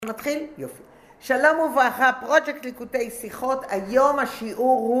נתחיל? יופי. שלום וברכה, פרושט ליקוטי שיחות. היום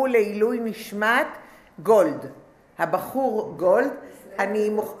השיעור הוא לעילוי נשמת גולד. הבחור גולד.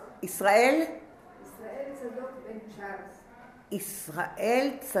 ישראל צדוק בן צ'ארלס.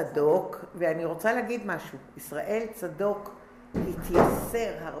 ישראל צדוק, ואני רוצה להגיד משהו. ישראל צדוק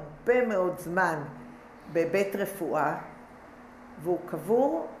התייסר הרבה מאוד זמן בבית רפואה, והוא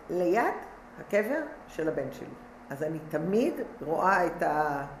קבור ליד הקבר של הבן שלי. אז אני תמיד רואה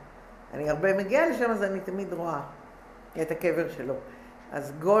אני הרבה מגיעה לשם, אז אני תמיד רואה את הקבר שלו.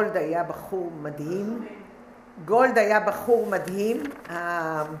 אז גולד היה בחור מדהים.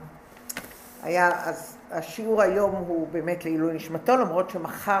 אז השיעור היום הוא באמת לעילוי נשמתו, למרות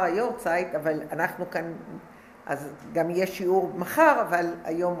שמחר היורצייט, אבל אנחנו כאן, אז גם יהיה שיעור מחר, אבל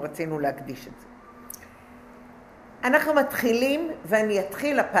היום רצינו להקדיש את זה. אנחנו מתחילים, ואני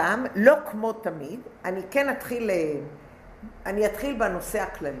אתחיל הפעם, לא כמו תמיד, אני אתחיל בנושא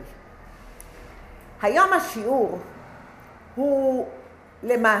הכללי. היום השיעור הוא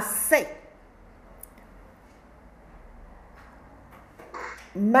למעשה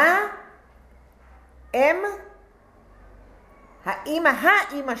מה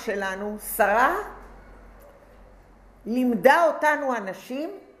האמא שלנו, שרה, לימדה אותנו אנשים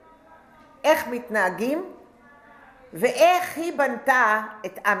איך מתנהגים ואיך היא בנתה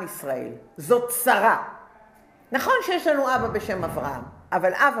את עם ישראל. זאת שרה. נכון שיש לנו אבא בשם אברהם,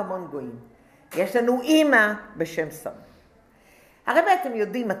 אבל אב המון גויים. יש לנו אמא בשם שרה. הרי אתם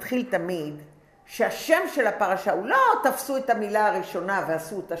יודעים, מתחיל תמיד שהשם של הפרשה, הוא לא תפסו את המילה הראשונה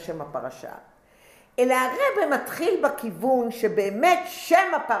ועשו את השם הפרשה, אלא הרב מתחיל בכיוון שבאמת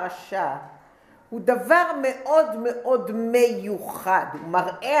שם הפרשה הוא דבר מאוד מאוד מיוחד, הוא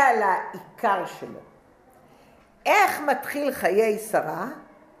מראה על העיקר שלו. איך מתחיל חיי שרה?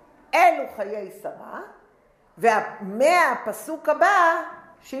 אלו חיי שרה, והפסוק הבא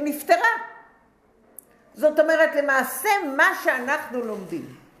שהיא נפטרה. זאת אומרת, למעשה מה שאנחנו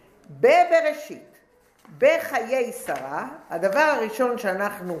לומדים בבראשית, בחיי שרה, הדבר הראשון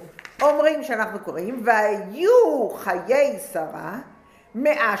שאנחנו אומרים, שאנחנו קוראים, והיו חיי שרה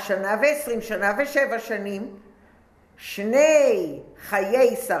 100 שנה ו20 שנה ו7 שנים, שני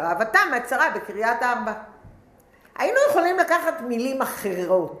חיי שרה, ותמת שרה בקריאת 4. היינו יכולים לקחת מילים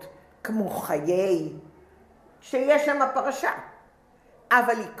אחרות, כמו חיי, שיש שם הפרשה.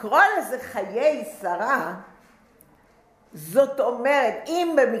 אבל לקרוא לזה חיי שרה, זאת אומרת,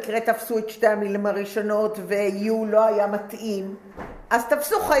 אם במקרה תפסו את שתי המילים הראשונות ויהיו לא היה מתאים, אז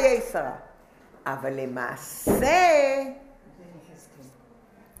תפסו חיי שרה. אבל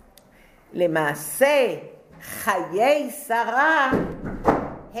למעשה חיי שרה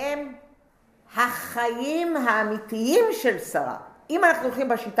הם החיים האמיתיים של שרה. אם אנחנו הולכים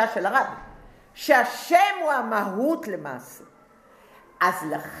בשיטה של הרב, שהשם הוא המהות למעשה. אז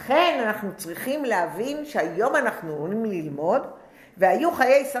לכן אנחנו צריכים להבין שהיום אנחנו עולים ללמוד, והיו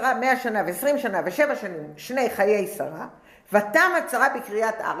חיי שרה 100 שנה ו20 שנה ו7 שנים, שני חיי שרה, ותמת שרה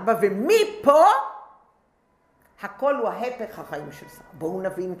בקריאת 4, ומפה הכל הוא ההפך החיים של שרה. בואו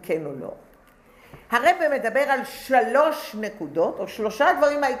נבין כן או לא. הרב מדבר על 3 נקודות, או 3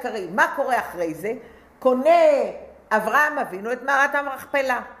 דברים העיקריים. מה קורה אחרי זה? קונה אברהם אבינו את מערת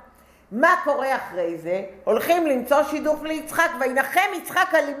המכפלה. מה קורה אחרי זה? הולכים למצוא שידוך ליצחק, וינחם יצחק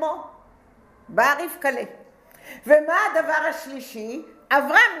על אמו, באה רבקה. ומה הדבר השלישי?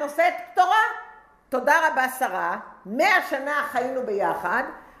 אברהם נושא את קטורה. תודה רבה שרה, 100 שנה חיינו ביחד,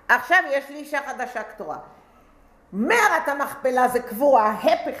 עכשיו יש לי אישה חדשה קטורה. מערת המכפלה זה קבורה,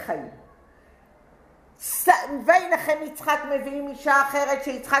 הפך חיים. וינחם יצחק מביאים אישה אחרת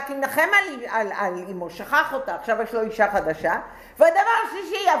שיצחק ינחם על אמו, שכח אותה, עכשיו יש לו אישה חדשה. והדבר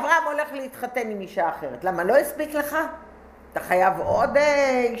השלישי, אברהם הולך להתחתן עם אישה אחרת. למה לא הספיק לך? אתה חייב עוד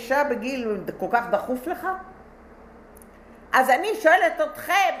אישה בגיל כל כך דחוף לך? אז אני שואלת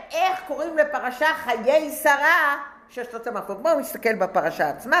אתכם, איך קוראים לפרשה חיי שרה? ששת המפות. בואו נסתכל בפרשה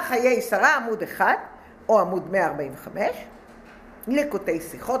עצמה, חיי שרה עמוד 1 או עמוד 145. ליקוטי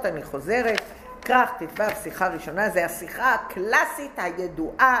שיחות, אני חוזרת. כרך תתבב שיחה ראשונה, זה השיחה הקלאסית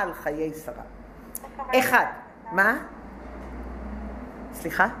הידועה על חיי שרה. 1. מה?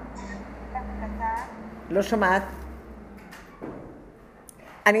 סליחה? לא שומעת.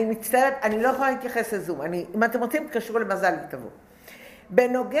 אני מצטערת, אני לא יכולה להתייחס לזום. אם אתם רוצים, תקשרו למזל תבוא.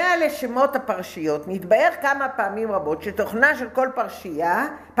 בנוגע לשמות הפרשיות, נתבהר כמה פעמים רבות שתוכנה של כל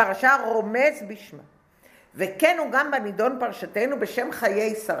פרשה רומז בשמה. וכן הוא גם בנידון פרשתנו בשם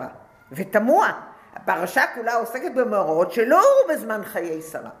חיי שרה. ותמוה, הפרשה כולה עוסקת במאורעות שלא הוא בזמן חיי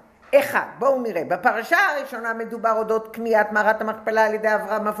שרה. 1. בואו נראה. בפרשה הראשונה מדובר אודות קניית מערת המכפלה על ידי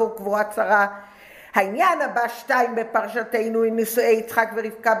אברהם עבור קבורת שרה. העניין הבא 2 בפרשתנו עם נישואי יצחק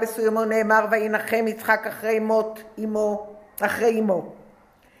ורבקה בסוימו נאמר וינחם יצחק אחרי מות אמו, אחרי אמו.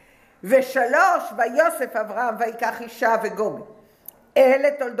 3 ויוסף אברהם ויקח אישה וגומר. אלה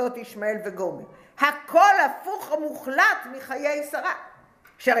תולדות ישמעאל וגומר. הכל הפוך ומוחלט מחיי שרה.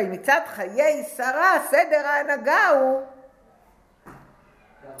 שהרי מצד חיי שרה סדר ההנהגה הוא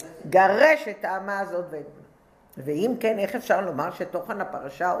גרש את האמה הזאת ואת בנה. ואם כן, איך אפשר לומר שתוכן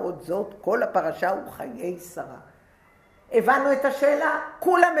הפרשה עוד זאת, כל הפרשה הוא חיי שרה? הבנו את השאלה?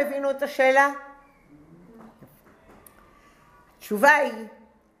 כולם הבינו את השאלה? התשובה היא,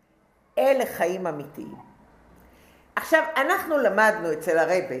 אלה חיים אמיתיים. עכשיו, אנחנו למדנו אצל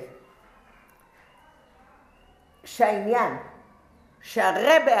הרבי שהעניין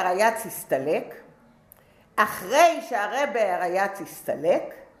שהרבי הרייץ הסתלק, אחרי שהרבי הרייץ הסתלק,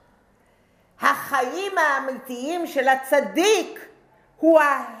 החיים האמיתיים של הצדיק הוא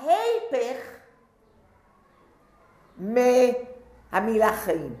ההיפך מהמילה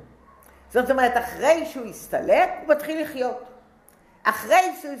חיים. זאת אומרת, אחרי שהוא הסתלק, הוא מתחיל לחיות.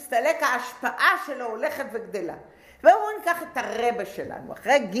 אחרי שהוא הסתלק, ההשפעה שלו הולכת וגדלה. ובואו ניקח את הרבי שלנו,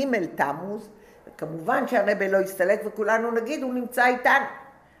 אחרי ג' תמוז, וכמובן שהרבי לא הסתלק וכולנו נגיד, הוא נמצא איתנו.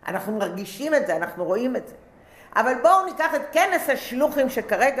 אנחנו מרגישים את זה, אנחנו רואים את זה. אבל בואו ניקח את כנס השלוחים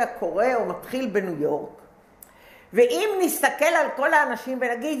שכרגע קורה או מתחיל בניו יורק, ואם נסתכל על כל האנשים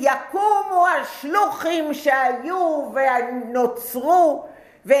ונגיד, יקומו השלוחים שהיו ונוצרו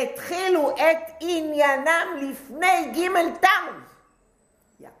והתחילו את עניינם לפני ג' תמוז.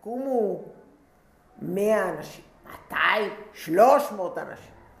 יקומו 100 אנשים, 200, 300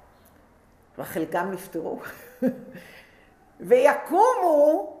 אנשים, וחלקם נפטרו.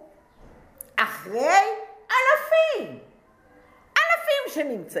 ויקומו אחרי אלפים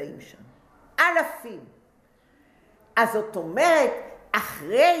שנמצאים שם, אלפים. אז זאת אומרת,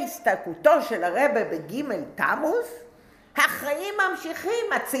 אחרי הסתלקותו של הרבי בג' תמוז, החיים ממשיכים,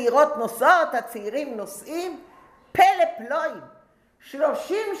 הצעירות נוסעות, הצעירים נוסעים, פלא פלואים.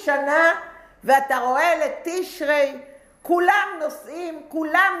 30 שנה, ואתה רואה לתשרי, כולם נוסעים,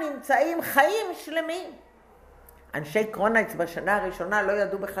 כולם נמצאים, חיים שלמים. אנשי קרונייץ בשנה הראשונה לא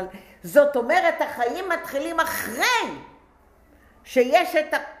ידעו בכלל. זאת אומרת, החיים מתחילים אחרי שיש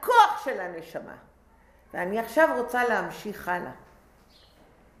את הכוח של הנשמה. ואני עכשיו רוצה להמשיך הלאה.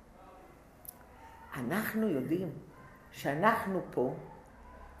 אנחנו יודעים שאנחנו פה,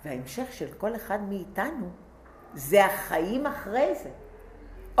 וההמשך של כל אחד מאיתנו, זה החיים אחרי זה.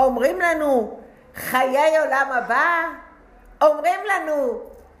 אומרים לנו, חיי עולם הבא, אומרים לנו,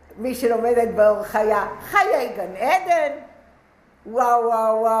 מי שלומדת באור חיה, חיי גן עדן, וואו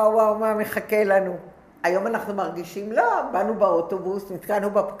וואו וואו וואו, מה מחכה לנו? היום אנחנו מרגישים, לא, באנו באוטובוס, נתקענו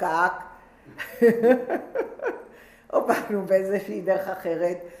בפקק, או באנו באיזושהי דרך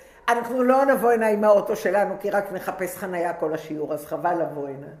אחרת. אנחנו לא נבוא הנה עם האוטו שלנו, כי רק נחפש חנייה כל השיעור, אז חבל לבוא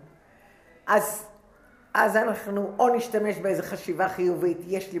הנה. אז אנחנו או נשתמש באיזו חשיבה חיובית,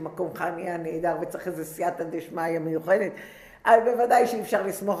 יש לי מקום חניה נהדר וצריך איזו סייעתא דשמיא מיוחדת, אבל בוודאי שאי אפשר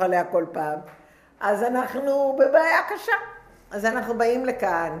לסמוך עליה כל פעם. אז אנחנו בבעיה קשה. אז אנחנו באים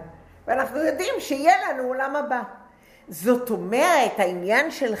לכאן, ואנחנו יודעים שיהיה לנו עולם הבא. זאת אומרת,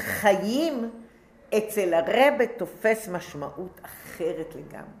 העניין של חיים אצל הרבי תופס משמעות אחרת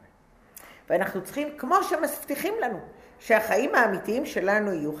לגמרי. ואנחנו צריכים, כמו שמבטיחים לנו, שהחיים האמיתיים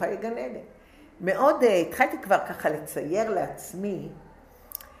שלנו יהיו חיי גן עדן. מאוד התחלתי כבר ככה לצייר לעצמי,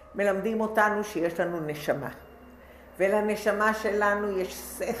 מלמדים אותנו שיש לנו נשמה. ולנשמה שלנו יש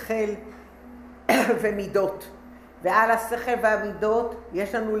שכל ומידות. ועל השכל והמידות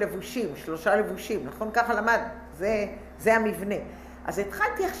יש לנו לבושים, 3 לבושים, נכון? ככה למד, זה המבנה. אז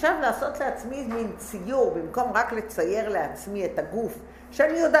התחלתי עכשיו לעשות לעצמי מין ציור, במקום רק לצייר לעצמי את הגוף,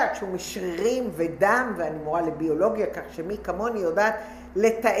 שאני יודעת שהוא משרירים ודם, ואני מורה לביולוגיה, כך שמי כמוני יודעת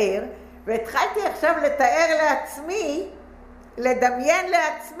לתאר, והתחלתי עכשיו לתאר לעצמי, לדמיין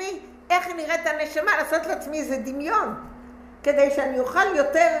לעצמי, איך נראית הנשמה, לעשות לעצמי איזה דמיון, כדי שאני אוכל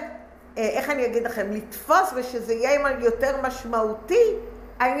יותר, איך אני אגיד לכם, לתפוס ושזה יהיה יותר משמעותי,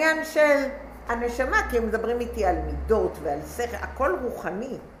 העניין של הנשמה, כי הם מדברים איתי על מידות ועל שכל, הכל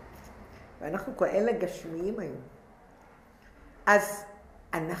רוחני, ואנחנו כאלה גשמיים היום. אז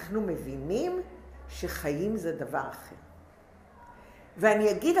אנחנו מבינים שחיים זה דבר אחר.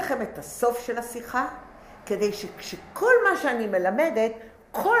 ואני אגיד לכם את הסוף של השיחה, כדי שכל מה שאני מלמדת,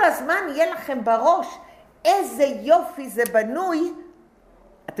 כל הזמן יהיה לכם בראש איזה יופי זה בנוי.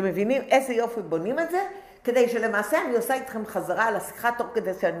 אתם מבינים איזה יופי בונים את זה? כדי שלמעשה אני עושה איתכם חזרה על השיחה, תוך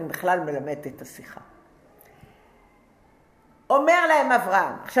כדי שאני בכלל מלמדת את השיחה. אומר להם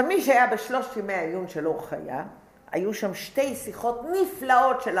אברהם, עכשיו מי שהיה ב3 ימי העיון של אור חיה, היו שם שתי שיחות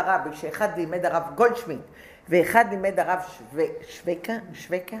נפלאות של הרבי, שאחד לימד הרב גולדשמיט, ואחד לימד הרב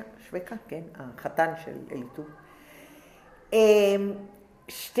שווקה, כן, החתן של אליטוב.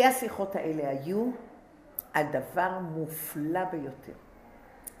 שתי השיחות האלה היו על דבר מופלא ביותר.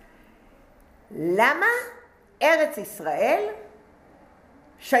 למה ארץ ישראל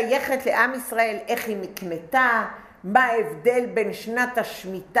שייכת לעם ישראל, איך היא נקנתה, מה ההבדל בין שנת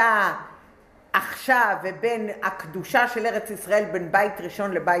השמיטה עכשיו ובין הקדושה של ארץ ישראל בין בית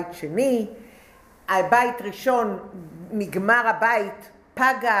ראשון לבית שני. הבית ראשון נגמר הבית,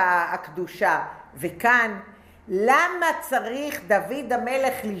 פגה הקדושה, וכאן למה צריך דוד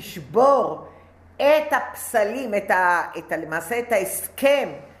המלך לשבור את הפסלים, למעשה את ההסכם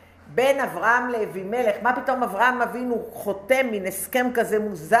בין אברהם לאבימלך? מה פתאום אברהם אבינו חותם מן הסכם כזה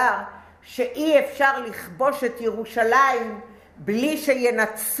מוזר שאי אפשר לכבוש את ירושלים בלי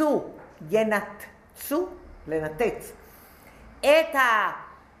שינתצו, לנתץ,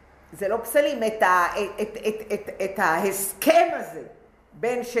 זה לא פסלים, את ההסכם הזה,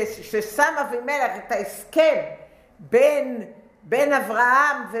 ששם אבימלך את ההסכם בין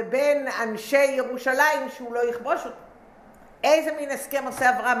אברהם ובין אנשי ירושלים שהוא לא יכבוש אותו. איזה מין הסכם עושה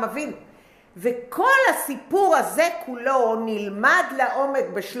אברהם אבינו? וכל הסיפור הזה כולו נלמד לעומק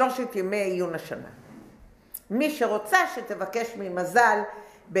בשלושת ימי עיון השנה. מי שרוצה שתבקש ממזל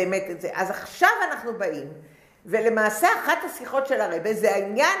באמת את זה. אז עכשיו אנחנו באים, ולמעשה אחת השיחות של הרבי זה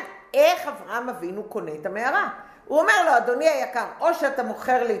העניין איך אברהם אבינו קונה את המערה. הוא אומר לו, אדוני היקר, או שאתה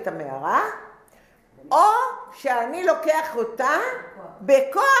מוכר לי את המערה, או שאני לוקח אותה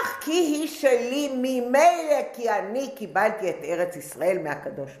בכוח כי היא שלי ממילא, כי אני קיבלתי את ארץ ישראל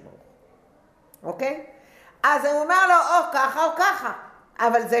מהקדוש ברוך הוא. אוקיי? אז הוא אומר לו, או ככה או ככה,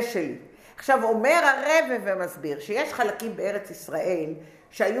 אבל זה שלי. עכשיו אומר הרבי ומסביר שיש חלקים בארץ ישראל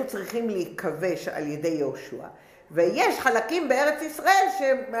שהיו צריכים להיכבש על ידי יהושע, ויש חלקים בארץ ישראל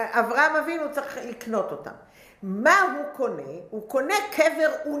שאברהם אבינו צריך לקנות אותם. מה הוא קונה? הוא קונה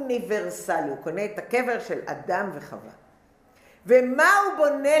קבר אוניברסלי, הוא קונה את הקבר של אדם וחווה. ומה הוא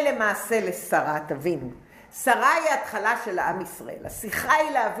בונה למעשה לשרה? תבינו, שרה היא ההתחלה של העם ישראל. השיחה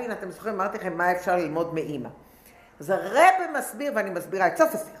היא להבין, אתם זוכרים, אמרתי לכם מה אפשר ללמוד מאמא. אז הרבי מסביר, ואני מסבירה את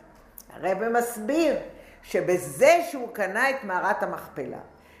סוף השיחה, הרבי מסביר שבזה שהוא קנה את מערת המכפלה,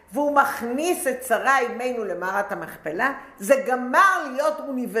 והוא מכניס את שרה אימנו למערת המכפלה, זה גמר להיות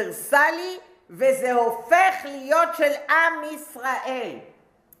אוניברסלי, וזה הופך להיות של עם ישראל.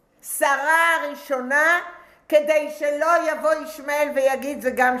 שרה הראשונה, כדי שלא יבוא ישמעאל ויגיד,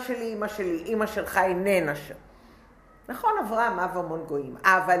 זה גם שלי, אמא שלי, אמא שלך איננה שם. נכון, אברהם אב המון גויים,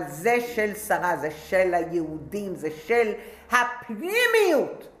 אבל זה של שרה, זה של היהודים, זה של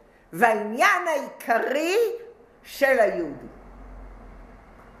הפנימיות, והעניין העיקרי של היהודים.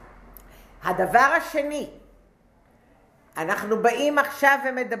 הדבר השני, אנחנו באים עכשיו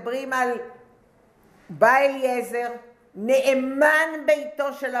ומדברים על בא אליעזר, נאמן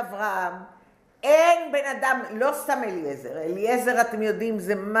ביתו של אברהם. אין בן אדם, לא סתם אליעזר, אליעזר אתם יודעים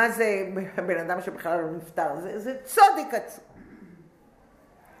זה מה זה בן אדם שבכלל לא נפטר, זה צדיק עצום.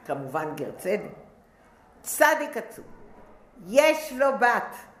 כמובן גר צדק, צדיק עצום. יש לו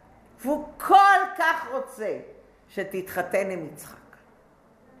בת, והוא כל כך רוצה שתתחתן עם יצחק.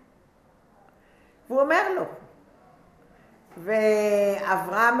 והוא אומר לו,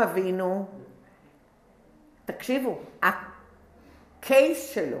 ואברהם אבינו, תקשיבו, הקייס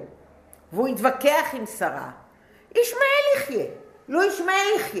שלו, והוא התווכח עם שרה, ישמעאל יחיה, לא ישמעאל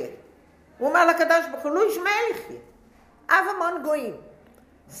יחיה. הוא אומר לקדוש ברוך הוא, לא ישמעאל יחיה. אב המון גויים.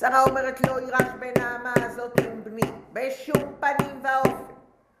 שרה אומרת לו, ירש בן האמה הזאת עם בני, בשום פנים ואופן.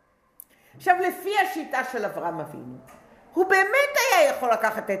 עכשיו, לפי השיטה של אברהם אבינו, הוא באמת היה יכול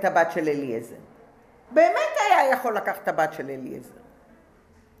לקחת את הבת של אליעזר. באמת היה יכול לקחת את הבת של אליעזר.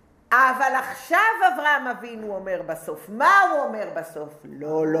 אבל עכשיו אברהם אבינו אומר בסוף, מה הוא אומר בסוף?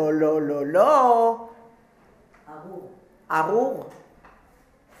 לא, לא, לא, לא, לא. ארור. ארור.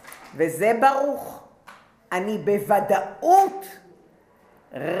 וזה ברוך. אני בוודאות,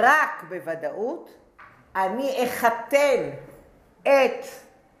 רק בוודאות, אני אחתן את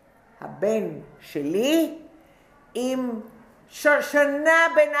הבן שלי עם שושנה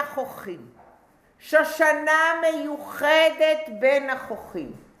בין החוכים. שושנה מיוחדת בין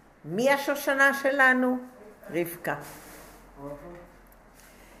החוכים. מי השושנה שלנו? רבקה.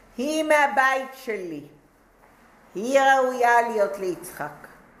 היא מהבית שלי. היא ראויה להיות ליצחק.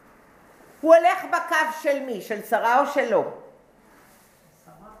 הוא הולך בקו של מי? של שרה או שלו?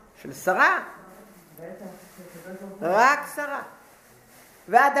 של שרה. רק שרה.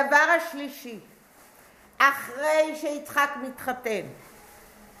 והדבר השלישי, אחרי שיצחק מתחתן,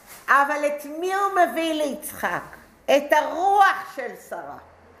 אבל את מי הוא מביא ליצחק? את הרוח של שרה.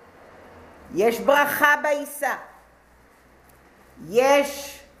 יש ברכה בעיסה.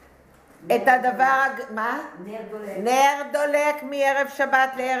 יש את הדבר, מה? נר דולק. נר דולק מערב שבת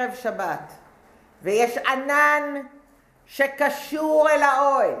לערב שבת. ויש ענן שקשור אל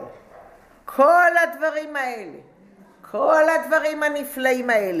האוהל. כל הדברים האלה, כל הדברים הנפלאים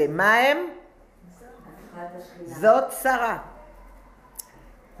האלה, מה הם? זאת שרה.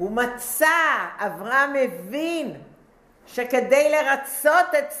 הוא מצא, אברהם מבין שכדי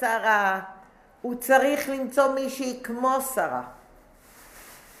לרצות את שרה, הוא צריך למצוא מישהי כמו שרה.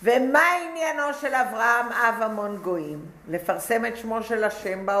 ומה עניינו של אברהם אב המון גויים? לפרסם את שמו של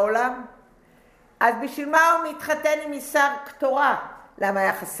השם בעולם? אז בשביל מה הוא מתחתן עם אישה קטורה? למה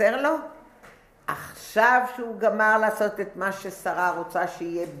היה חסר לו? עכשיו שהוא גמר לעשות את מה ששרה רוצה,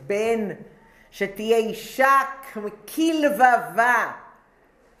 שיהיה בן, שתהיה אישה כלבבה,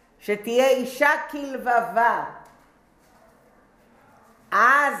 שתהיה אישה כלבבה,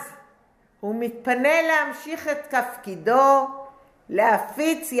 אז הוא מתפנה להמשיך את תפקידו,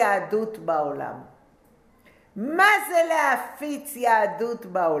 להפיץ יהדות בעולם. מה זה להפיץ יהדות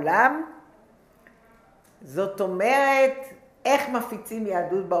בעולם? זאת אומרת, איך מפיצים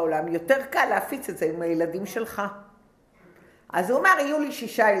יהדות בעולם? יותר קל להפיץ את זה עם הילדים שלך. אז הוא אומר, יהיו לי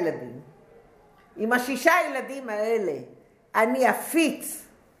 6 ילדים. עם ה6 ילדים האלה אני אפיץ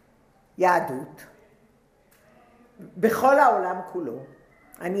יהדות בכל העולם כולו.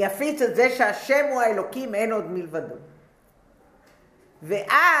 אני אפיץ את זה שהשם הוא האלוקים, אין עוד מלבדו.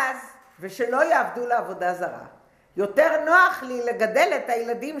 ואז, ושלא יעבדו לעבודה זרה, יותר נוח לי לגדל את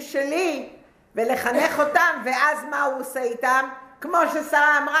הילדים שלי ולחנך אותם, ואז מה הוא עושה איתם? כמו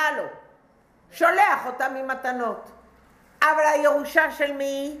ששרה אמרה לו, שולח אותם עם מתנות. אבל הירושה של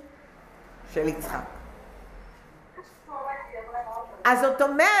מי? של יצחק. אז זאת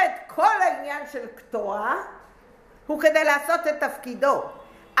אומרת, כל העניין של קטורה הוא כדי לעשות את תפקידו,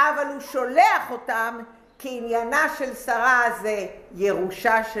 אבל הוא שולח אותם כעניינה של שרה זה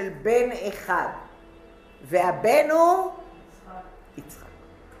ירושה של בן אחד, והבן הוא יצחק.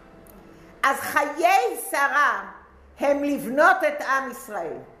 אז חיי שרה הם לבנות את עם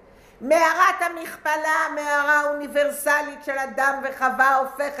ישראל. מערת המכפלה, מערה אוניברסלית של אדם וחווה,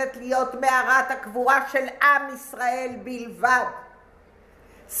 הופכת להיות מערת הקבורה של עם ישראל בלבד.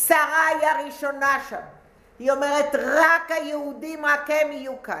 שרה היא הראשונה שם. היא אומרת, רק היהודים, רק הם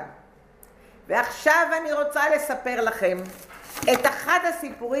יהיו כאן. ועכשיו אני רוצה לספר לכם את אחד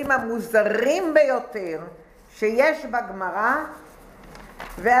הסיפורים המוזרים ביותר שיש בגמרא,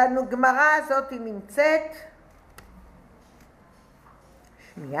 והגמרא הזאת היא נמצאת,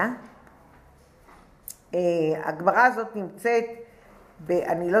 שנייה, הגמרא הזאת נמצאת,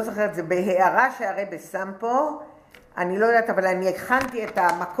 אני לא זוכרת, זה בהערה שהרבא שם פה, אני לא יודעת, אבל אני הכנתי את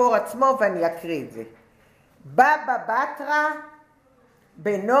המקור עצמו ואני אקריא את זה. בבא בתרא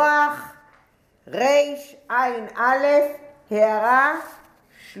בנוח ריש עין א', הערה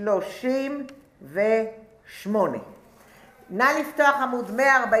 38. נא לפתוח עמוד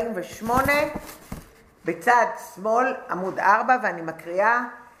 148 בצד שמאל, עמוד 4, ואני מקריאה,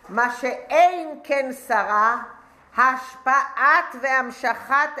 מה שאין כן שרה, השפעת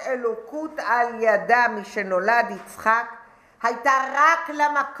והמשכת אלוקות על ידה משנולד יצחק, הייתה רק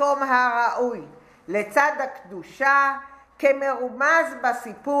למקום הראוי, לצד הקדושה, כמרומז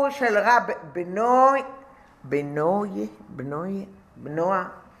בסיפור של רב בנוע,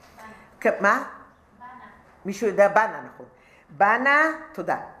 מה? מישהו יודע? בנה, נכון. בנה,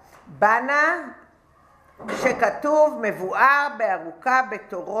 תודה. בנה, שכתוב מבואר בארוכה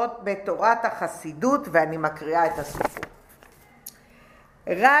בתורת החסידות, ואני מקריאה את הסיפור.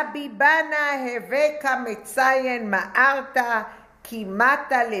 רבי בנה הבקה מציין מארתא, כי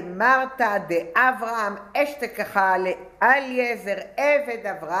מתה למרתא דאברהם אשתכחה לאליעזר עבד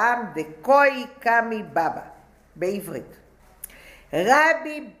אברהם דקוי קמי בבא, בעברית.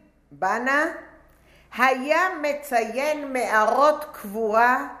 רבי בנה היה מציין מערות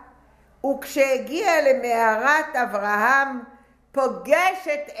קבורה, וכשהגיע למערת אברהם פוגש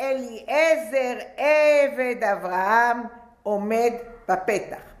את אליעזר עבד אברהם עומד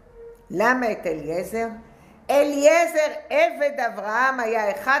בפתח. למה את אליעזר? אליעזר עבד אברהם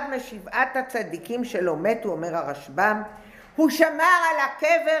היה אחד משבעת הצדיקים שלא מתו, אומר הרשב"ם. הוא שמר על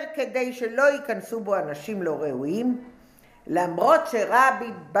הקבר כדי שלא ייכנסו בו אנשים לא ראויים, למרות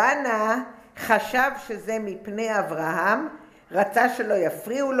שרבי בנה חשב שזה מפני אברהם, רצה שלא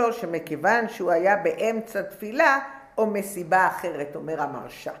יפריעו לו, שמכיוון שהוא היה באמצע תפילה או מסיבה אחרת, אומר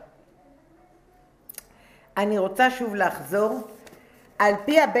המרשה. אני רוצה שוב לחזור. על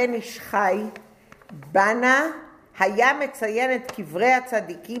פי הבן איש חי, בנה היה מציין את קברי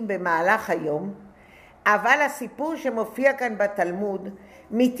הצדיקים במהלך היום, אבל הסיפור שמופיע כאן בתלמוד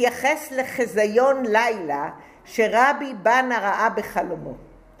מתייחס לחזיון לילה שרבי בנה ראה בחלומו.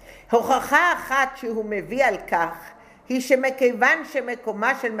 הוכחה אחת שהוא מביא על כך היא שמכיוון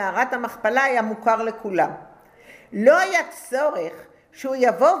שמקומה של מערת המכפלה היה מוכר לכולם, לא היה צורך שהוא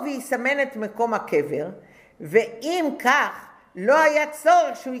יבוא ויסמן את מקום הקבר, ואם כך לא היה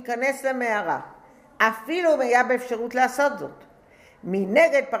צורך שהוא ייכנס למערה, אפילו אם היה באפשרות לעשות זאת.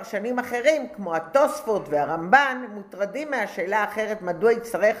 מנגד פרשנים אחרים כמו התוספות והרמב"ן מוטרדים מהשאלה האחרת מדוע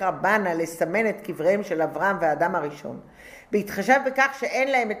יצטרך רבנה לסמן את קבריהם של אברהם והאדם הראשון, בהתחשב בכך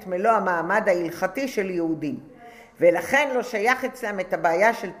שאין להם את מלוא המעמד ההלכתי של יהודים, ולכן לא שייך אצלם את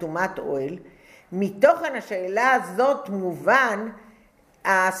הבעיה של טומאת אוהל. מתוכן השאלה הזאת מובן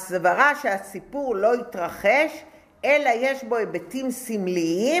הסברה שהסיפור לא התרחש, אלא יש בו היבטים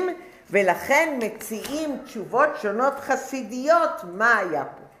סמליים, ולכן מציעים תשובות שונות חסידיות מה היה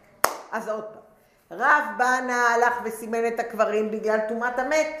פה. אז עוד פעם, רב בנה הלך וסימן את הקברים בגלל טומאת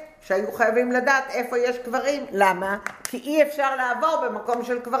המת, שהיו חייבים לדעת איפה יש קברים. למה? כי אי אפשר לעבור במקום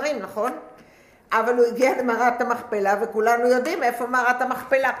של קברים, נכון? אבל הוא הגיע למערת המכפלה, וכולנו יודעים איפה מערת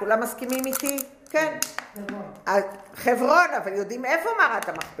המכפלה, כולם מסכימים איתי? כן. חברון, אבל יודעים איפה מערת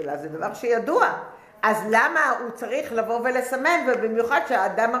המכפלה, זה דבר שידוע. אז למה הוא צריך לבוא ולסמן, ובמיוחד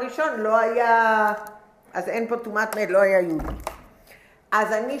שהאדם הראשון לא היה, אז אין פה טומאת מת, לא היה יהודי.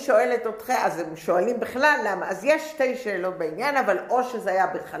 אז אני שואלת אתכם, אז הם שואלים בכלל למה, אז יש שתי שאלות בעניין, אבל או שזה היה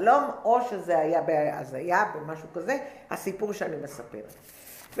בחלום, או שזה היה בהזיה, במשהו כזה, הסיפור שאני מספרת.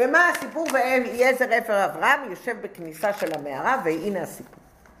 ומה הסיפור? ואליעזר עפר אברהם יושב בכניסה של המערה, והנה הסיפור.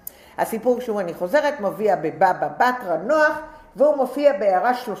 הסיפור שוב אני חוזרת, מופיע בבבא בתרא נוח, והוא מופיע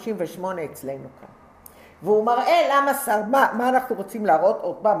בהערה 38 אצלנו כאן. והוא מראה למה מה אנחנו רוצים להראות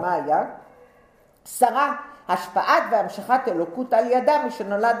עוד פעם, מה היה? שרה, השפעת והמשכת אלוקות על ידה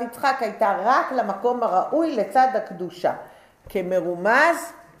משנולד יצחק הייתה רק למקום הראוי לצד הקדושה,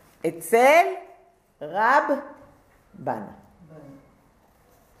 כמרומז אצל רב בנה.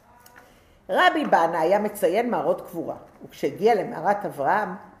 רבי בנה היה מציין מערות קבורה, וכשהגיע למערת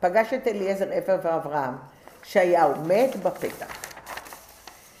אברהם, פגש את אליעזר עפר ואברהם, שהיה עומד בפתח.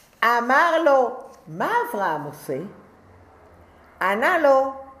 אמר לו, מה אברהם עושה? ענה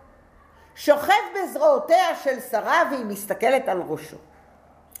לו, שוכב בזרועותיה של שרה והיא מסתכלת על ראשו.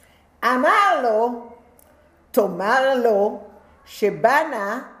 אמר לו, תאמר לו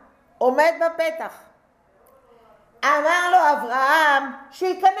שבנה עומד בפתח. אמר לו אברהם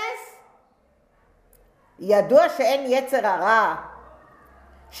שייכנס. ידוע שאין יצר הרע,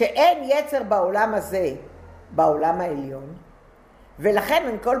 שאין יצר בעולם הזה, בעולם העליון, ולכן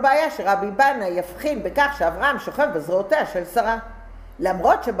אין כל בעיה שרבי בנה יבחין בכך שאברהם שוכב בזרועותיה של שרה,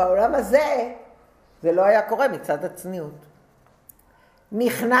 למרות שבעולם הזה זה לא היה קורה מצד הצניעות.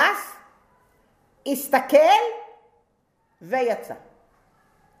 נכנס, הסתכל ויצא.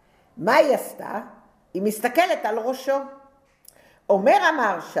 מה היא עשתה? היא מסתכלת על ראשו. אומר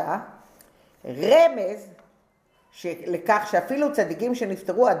המהרש"א, רמז לכך שאפילו צדיקים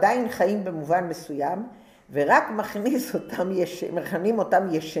שנפטרו עדיין חיים במובן מסוים, ורק מכנים אותם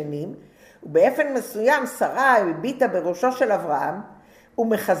ישנים, ובאופן מסוים שרה הביטה בראשו של אברהם,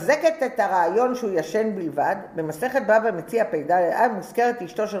 ומחזקת את הרעיון שהוא ישן בלבד. במסכת בבא מציעא פ"ד מוזכרת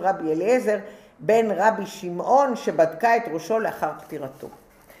אשתו של רבי אליעזר בן רבי שמעון שבדקה את ראשו לאחר פטירתו.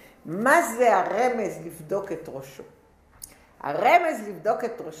 מה זה הרמז לבדוק את ראשו? הרמז לבדוק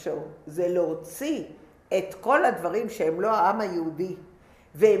את ראשו זה להוציא את כל הדברים שהם לא העם היהודי,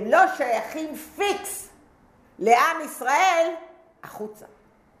 והם לא שייכים פיקס לעם ישראל, החוצה.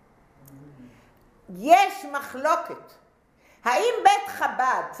 יש מחלוקת. האם בית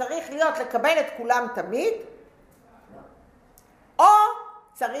חב"ד צריך להיות לקבל את כולם תמיד? או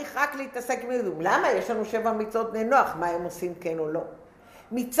צריך רק להתעסק עם יהודים? למה? יש לנו 7 מצוות בני נוח, מה הם עושים כן או לא?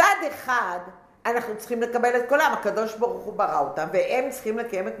 מצד אחד, אנחנו צריכים לקבל את כולם, הקדוש ברוך הוא ברא אותם, והם צריכים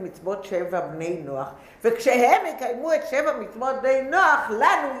לקיים את מצוות 7 בני נוח, וכשהם יקיימו את 7 מצוות בני נוח,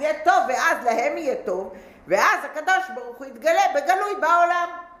 לנו יהיה טוב, ואז להם יהיה טוב, ואז הקדוש ברוך הוא יתגלה בגלוי בעולם.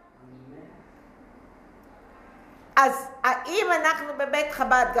 אז האם אנחנו בבית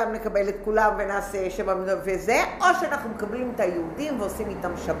חב"ד גם נקבל את כולם ונעשה 7 מצוות וזה, או שאנחנו מקבלים את היהודים ועושים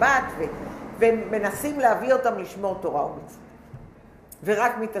איתם שבת, ומנסים להביא אותם לשמור תורה ומצוות.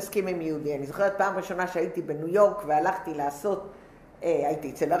 ורק מתעסקים עם יהודי. אני זוכרת פעם ראשונה שהייתי בניו יורק והלכתי לעשות,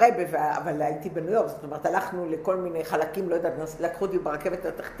 הייתי אצל הרבי, אבל הייתי בניו יורק, זאת אומרת, הלכנו לכל מיני חלקים, לא יודעת, לקחו אותי ברכבת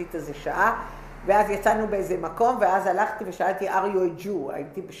התחתית איזה שעה, ואז יצאנו באיזה מקום, ואז הלכתי ושאלתי, are you a Jew?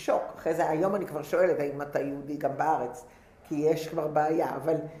 הייתי בשוק. אחרי זה, היום אני כבר שואלת, האם אתה יהודי גם בארץ? כי יש כבר בעיה,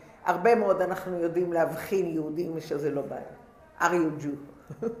 אבל הרבה מאוד אנחנו יודעים להבחין יהודים שזה לא בעיה. are you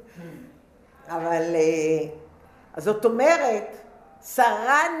Jew? אבל, אז זאת אומרת,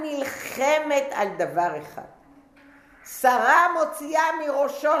 שרה נלחמת על דבר אחד. שרה מוציאה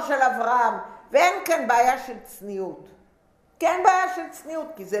מראשו של אברהם, ואין כאן בעיה של צניעות. כי אין בעיה של צניעות,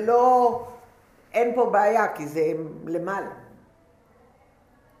 כי זה לא, אין פה בעיה, כי זה למעלה.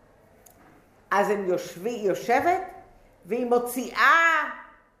 אז היא יושבת, והיא מוציאה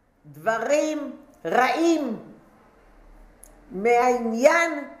דברים רעים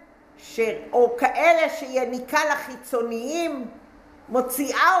מהעניין, או כאלה שיניקה לחיצוניים,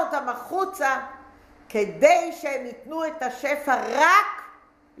 מוציאה אותם החוצה, כדי שהם ייתנו את השפע רק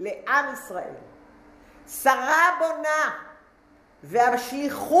לעם ישראל. שרה בונה,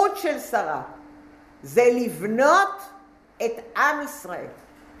 והשליחות של שרה זה לבנות את עם ישראל.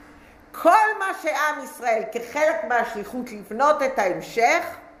 כל מה שעם ישראל כחלק מהשליחות לבנות את ההמשך,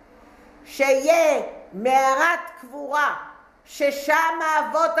 שיהיה מערת קבורה, ששם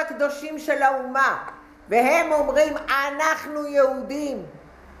האבות הקדושים של האומה, והם אומרים אנחנו יהודים,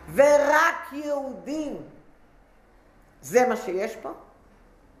 ורק יהודים. זה מה שיש פה.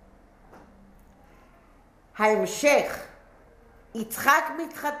 ההמשך, יצחק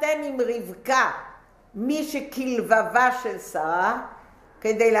מתחתן עם רבקה, מי שכלבבה של שרה,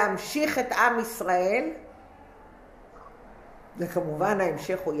 כדי להמשיך את עם ישראל, וכמובן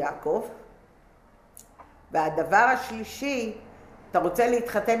ההמשך הוא יעקב. והדבר השלישי, אתה רוצה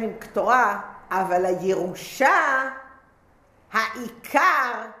להתחתן עם קטורה, אבל הירושה,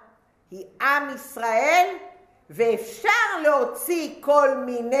 העיקר היא עם ישראל, ואפשר להוציא כל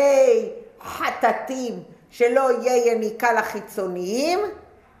מיני חטטים שלא יהיה יניקה לחיצוניים,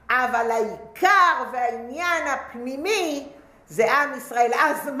 אבל העיקר והעניין הפנימי זה עם ישראל.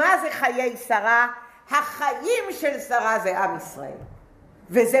 אז מה זה חיי שרה? החיים של שרה זה עם ישראל.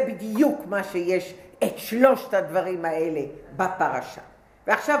 וזה בדיוק מה שיש את שלושת הדברים האלה בפרשה.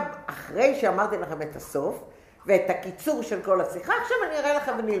 ועכשיו, אחרי שאמרתי לכם את הסוף, ואת הקיצור של כל השיחה, עכשיו אני אראה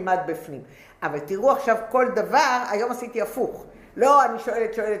לכם ונלמד בפנים. אבל תראו עכשיו כל דבר, היום עשיתי הפוך. לא, אני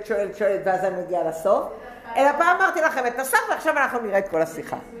שואלת, ואז אני מגיעה לסוף, אלא פעם אמרתי לכם את הסוף, ועכשיו אנחנו נראה את כל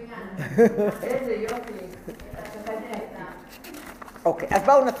השיחה. איזה יופי. אוקיי, אז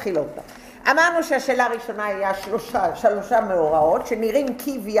בואו נתחיל אותה. אמרנו שהשאלה הראשונה היה שלושה מאורעות, שנראים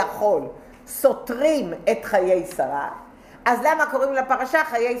כביכול סותרים את חיי שרה. אז למה קוראים לפרשה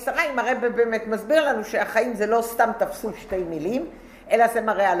חיי שרה? אם הרב באמת מסביר לנו שהחיים זה לא סתם תפסו שתי מילים, אלא זה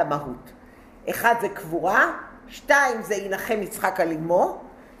מראה על המהות. אחד זה קבורה, שתיים זה ינחם יצחק על אמו,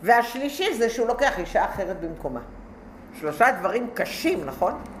 והשלישי זה שהוא לוקח אישה אחרת במקומה. שלושה דברים קשים,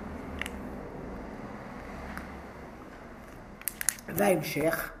 נכון?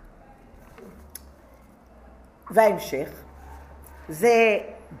 וההמשך זה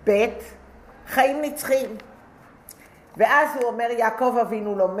בית חיים נצחיים. ואז הוא אומר, יעקב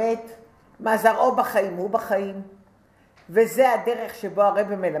אבינו לא מת, מה זרעו בחיים הוא בחיים. וזה הדרך שבו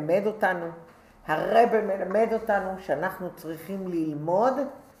הרב מלמד אותנו. הרב מלמד אותנו שאנחנו צריכים ללמוד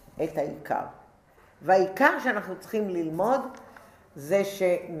את העיקר. והעיקר שאנחנו צריכים ללמוד זה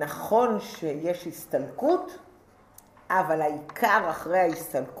שנכון שיש הסתלקות, אבל העיקר אחרי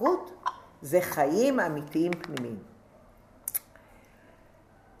ההסתלקות זה חיים אמיתיים פנימיים.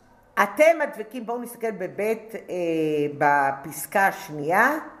 אתם הדבקים, בואו נסתכל בבית, בפסקה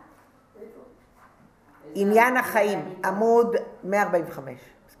השנייה, עניין החיים, עמוד 145,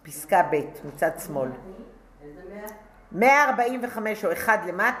 פסקה ב' מצד שמאל. 145 או אחד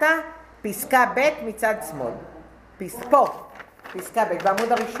למטה, פסקה ב' מצד שמאל. פה, פסקה ב',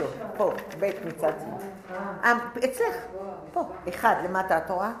 בעמוד הראשון, פה, ב' מצד שמאל. אצלך, פה, אחד למטה,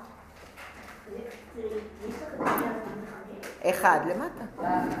 את רואה? אחד למטה.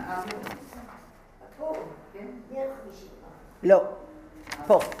 לא,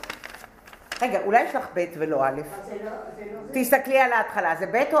 פה. רגע, אולי יש לך ב' ולא א'. תסתכלי על ההתחלה, זה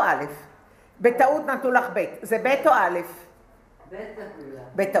ב' או א'? בטעות נתנו לך ב'. זה ב' או א'?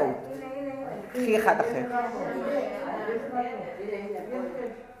 בטעות. קחי אחד אחר.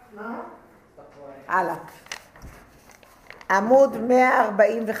 הלאה. עמוד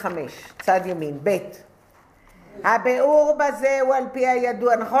 145, צד ימין, ב'. הבאור בזה הוא על פי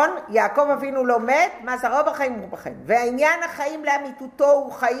הידוע, נכון? יעקב אבינו לא מת, מה זרעו בחיים הוא בחיים. והעניין החיים לאמיתותו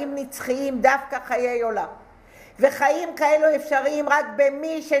הוא חיים נצחיים, דווקא חיי עולם. וחיים כאלו אפשריים רק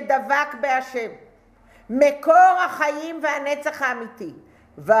במי שדבק בהשם. מקור החיים והנצח האמיתי.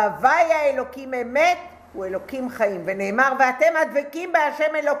 והווי האלוקים אמת הוא אלוקים חיים. ונאמר, ואתם הדבקים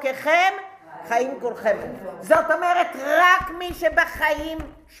בהשם אלוקיכם, חיים כולכם. זאת אומרת, רק מי שבחיים,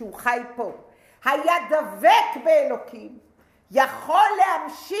 שהוא חי פה, היה דבק באלוקים, יכול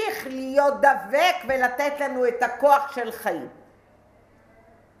להמשיך להיות דבק ולתת לנו את הכוח של חיים.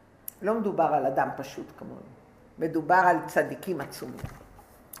 לא מדובר על אדם פשוט כמונו, מדובר על צדיקים עצומים.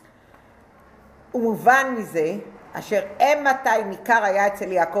 ומובן מזה, אשר מתי ניכר היה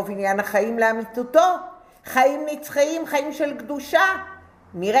אצל יעקב עניין החיים לאמיתותו, חיים נצחיים, חיים של קדושה,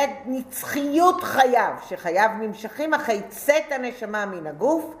 נראית נצחיות חייו, שחייו נמשכים אחרי צאת הנשמה מן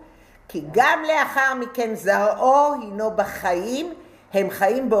הגוף, כי גם לאחר מכן זרעו הינו בחיים, הם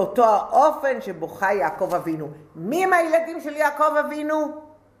חיים באותו האופן שבו חי יעקב אבינו. מי הם הילדים של יעקב אבינו?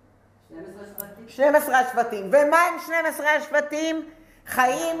 12 השבטים. ומה הם 12 השבטים?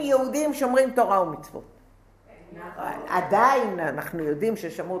 חיים יהודים שומרים תורה ומצוות. עדיין אנחנו יודעים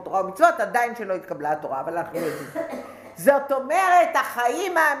ששמרו תורה ומצוות, עדיין שלא התקבלה התורה, אבל אנחנו יודעים. זאת אומרת,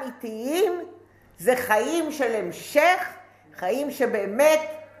 החיים האמיתיים זה חיים של המשך, חיים שבאמת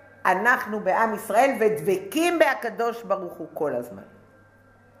אנחנו בעם ישראל ודבקים בהקדוש ברוך הוא כל הזמן.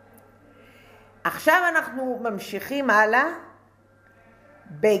 עכשיו אנחנו ממשיכים הלאה,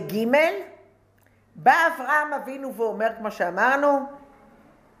 בג' בא אברהם אבינו ואומר, כמו שאמרנו,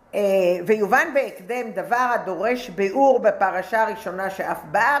 ויובן בהקדם דבר הדורש באור בפרשה הראשונה שאף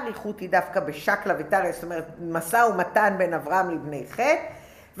באריכות היא דווקא בשקלה וטריה, זאת אומרת משא ומתן בין אברהם לבני חת,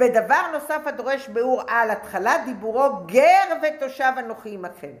 ודבר נוסף הדורש באור על התחלת דיבורו גר ותושב אנוכי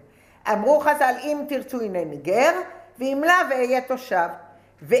עמכם. אמרו חז"ל אם תרצו הנני גר ואם לא ואהיה תושב,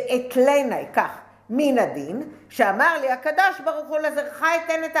 ואתלנה כך מן הדין שאמר לי הקדוש ברוך הוא לזרעך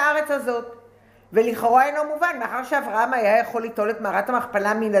אתן את הארץ הזאת. ולכאורה אינו מובן, מאחר שאברהם היה יכול ליטול את מערת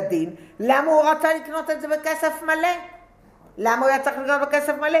המכפלה מן הדין, למה הוא רצה לקנות את זה בכסף מלא? למה הוא היה צריך לקנות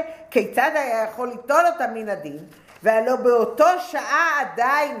בכסף מלא? כיצד היה יכול ליטול אותה מן הדין? והלא באותו שעה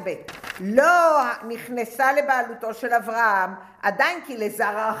עדיין לא נכנסה לבעלותו של אברהם, עדיין כי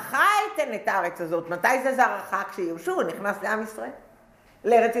לזרעך אתן את הארץ הזאת. מתי זה זרעך? כשיהושע נכנס לעם ישראל.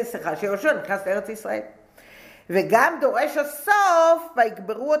 לארץ ישראל, שיהושע נכנס לארץ ישראל. וגם דורש הסוף,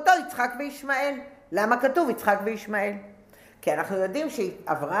 ויקברו אותו יצחק וישמעאל. למה כתוב יצחק וישמעאל? כי אנחנו יודעים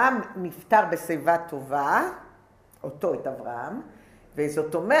שאברהם נפטר בשיבה טובה, אותו את אברהם,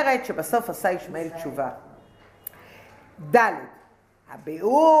 וזאת אומרת שבסוף עשה ישמעאל תשובה. ד'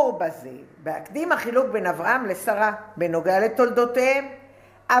 הביאור בזה, בהקדים החילוק בין אברהם לשרה, בנוגע לתולדותיהם.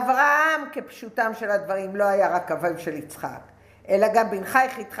 אברהם כפשוטם של הדברים לא היה רק אביו של יצחק, אלא גם בנך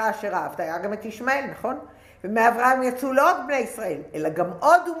יחידך אשר אהבת, היה גם את ישמעאל, נכון? ומאברהם יצאו לא רק בני ישראל, אלא גם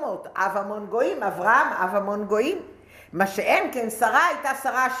עוד אומות, אב המון גויים, אברהם אב המון גויים. מה שאין כן שרה הייתה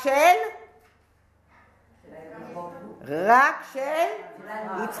שרה של? רק של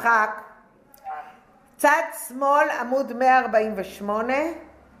יצחק. צד שמאל עמוד 148.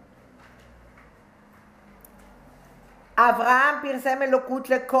 אברהם פרסם אלוקות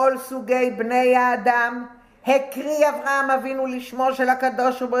לכל סוגי בני האדם, הקריא אברהם אבינו לשמו של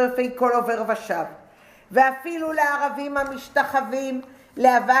הקדוש וברפי כל עובר ושב, ואפילו לערבים המשתחווים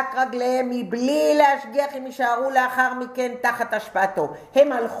לאבק רגליהם מבלי להשגיח אם יישארו לאחר מכן תחת השפעתו.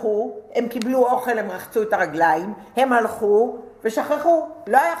 הם הלכו, הם קיבלו אוכל, הם רחצו את הרגליים, הם הלכו ושכחו,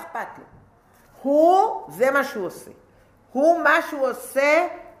 לא היה אכפת לו. הוא, זה מה שהוא עושה. מה שהוא עושה,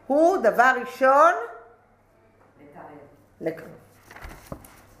 הוא דבר ראשון לקרב.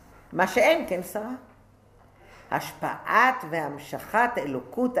 מה שאין כן שרה. השפעת והמשכת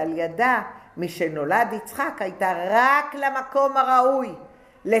אלוקות על ידה משנולד יצחק הייתה רק למקום הראוי,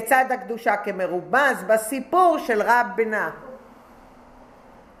 לצד הקדושה כמרומז בסיפור של רב בנה.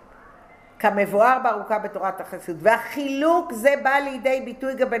 כמבואר בארוכה בתורת החסידות. והחילוק זה בא לידי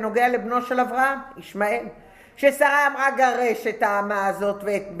ביטוי גם בנוגע לבנו של אברהם, ישמעאל, ששרה אמרה גרש את האמה הזאת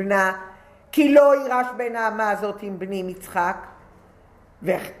ואת בנה, כי לא יירש בין האמה הזאת עם בני יצחק,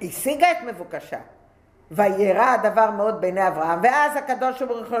 והשיגה את מבוקשה. וירא הדבר מאוד בעיני אברהם, ואז הקדוש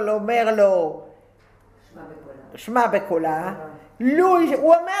ברוך הוא אומר לו, שמע בקולה,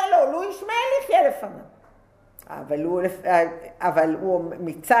 הוא אומר לו, לו ישמעאל יחיה לפניו. אבל הוא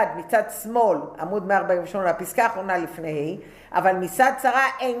מצד שמאל, עמוד 148, הפסקה האחרונה לפני, אבל מצד שרה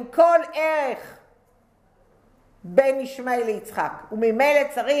אין כל ערך בין ישמעאל ליצחק, וממילא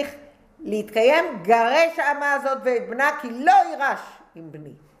צריך להתקיים גרש האמה הזאת ואת בנה, כי לא יירש עם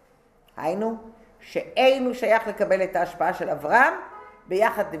בני. היינו שאינו שייך לקבל את ההשפעה של אברהם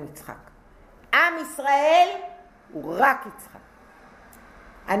ביחד עם יצחק. עם ישראל הוא רק יצחק.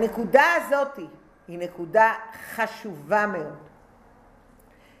 הנקודה הזאת היא נקודה חשובה מאוד.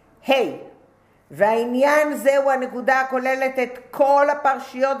 והעניין זהו הנקודה הכוללת את כל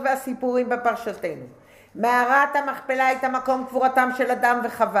הפרשיות והסיפורים בפרשתנו. מערת המכפלה הייתה מקום קבורתם של אדם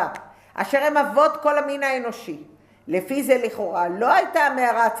וחווה, אשר הם אבות כל המין האנושי. לפי זה לכאורה לא הייתה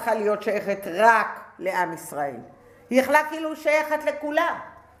המערה צריכה להיות שייכת רק לעם ישראל. היא יכלה כאילו שייכת לכולם.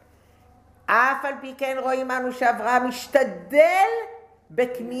 אף על פי כן רואים אנו שאברהם השתדל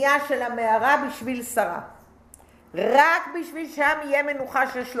בקנייה של המערה בשביל שרה. רק בשביל שם יהיה מנוחה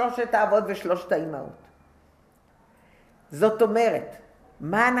של 3 האבות ו3 האימהות. זאת אומרת,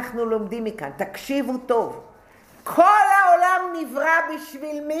 מה אנחנו לומדים מכאן? תקשיבו טוב. כל העולם נברא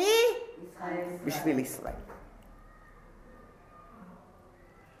בשביל מי? בשביל ישראל.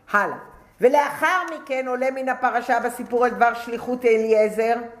 הלאה. ולאחר מכן עולה מן הפרשה בסיפור על דבר שליחות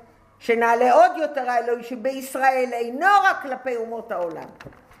אליעזר, שנעלה עוד יותר האלוהי שבישראל אינו רק כלפי אומות העולם,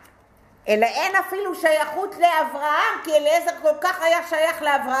 אלא אין אפילו שייכות לאברהם, כי אליעזר כל כך היה שייך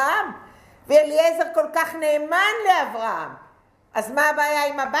לאברהם, ואליעזר כל כך נאמן לאברהם. אז מה הבעיה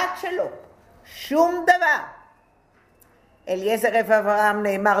עם הבת שלו? שום דבר. אליעזר רב אברהם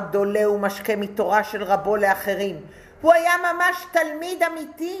נאמר דולה ומשקה מתורה של רבו לאחרים. הוא היה ממש תלמיד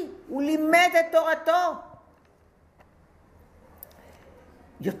אמיתי, הוא לימד את תורתו.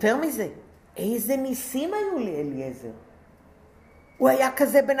 יותר מזה, איזה ניסים היו לאליעזר. הוא היה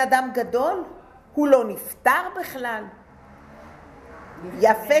כזה בן אדם גדול, הוא לא נפטר בכלל.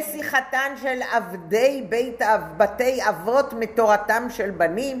 יפה שיחתן של עבדי בתי אבות מתורתם של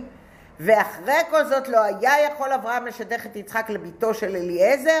בנים, ואחרי כל זאת לא היה יכול אברהם לשדך את יצחק לביתו של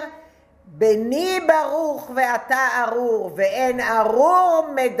אליעזר, בני ברוך ואתה ארור, ואין ארור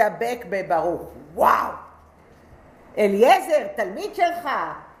מדבק בברוך. וואו! אליעזר, תלמיד שלך,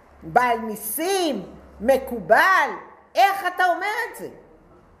 בעל ניסים, מקובל, איך אתה אומר את זה?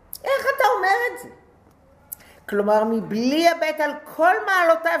 איך אתה אומר את זה? כלומר, מבלי הבט על כל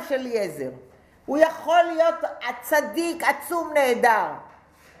מעלותיו של אליעזר, הוא יכול להיות הצדיק, עצום, נהדר.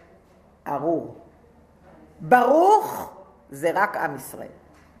 ארור. ברוך זה רק עם ישראל.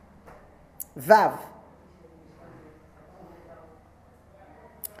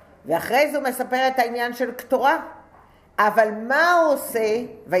 ואחרי זה הוא מספר את העניין של קטורה. אבל מה הוא עושה?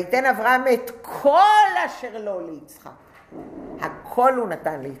 ויתן אברהם את כל אשר לו ליצחק. הכל הוא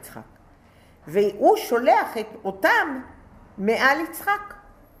נתן ליצחק. והוא שולח אותם מעל יצחק.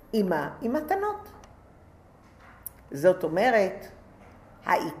 עם מתנות. זאת אומרת,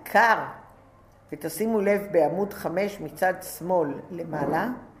 העיקר, ותשימו לב בעמוד 5 מצד שמאל למעלה,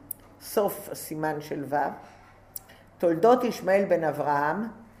 סוף הסימן של ו', תולדות ישמעאל בן אברהם,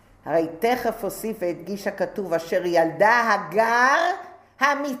 הרי תכף הוסיף והדגיש הכתוב אשר ילדה הגר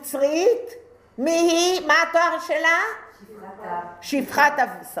המצרית, מי היא? מה התואר שלה? שפחת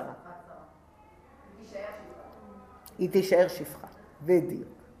שרה. היא תישאר שפחה, בדיוק.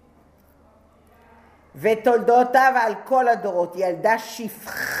 ותולדותיו על כל הדורות, ילדה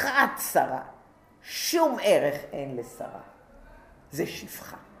שפחת שרה. שום ערך אין לשרה. זה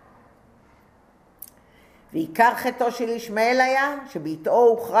שפחה. ועיקר חטאו של ישמעאל היה, שבעתו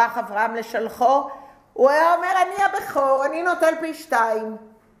הוכרח אברהם לשלחו, הוא היה אומר, אני הבכור, אני נוטל פי 2.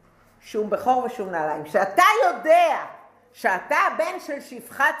 שום בכור ושום נעליים. כשאתה יודע שאתה הבן של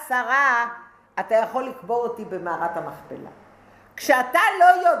שפחת שרה, אתה יכול לקבור אותי במערת המכפלה. כשאתה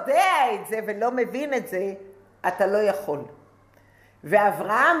לא יודע את זה ולא מבין את זה, אתה לא יכול.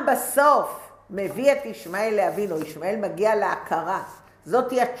 ואברהם בסוף מביא את ישמעאל לאבינו, ישמעאל מגיע להכרה.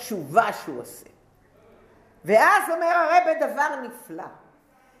 זאת היא התשובה שהוא עושה. ואז אומר הרב דבר נפלא.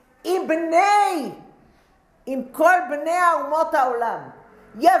 אם כל בני האומות העולם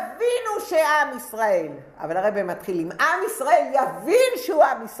יבינו שעם ישראל, אבל הרב מתחיל עם עם ישראל יבין שהוא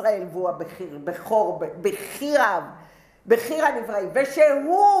עם ישראל, והוא בחיר הנבראים,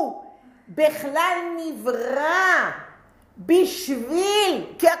 ושהוא בכלל נברא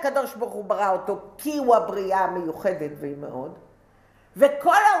בשביל, כי הקדוש ברוך הוא ברא אותו, כי הוא הבריאה המיוחדת והיא מאוד,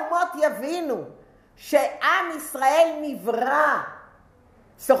 וכל האומות יבינו שעם ישראל נברא,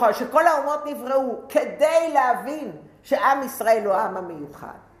 שכל האומות נבראו כדי להבין שעם ישראל הוא העם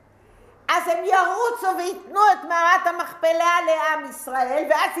המיוחד. אז הם ירוצו ויתנו את מערת המכפלה לעם ישראל,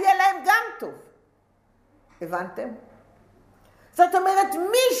 ואז יהיה להם גם טוב. הבנתם? זאת אומרת,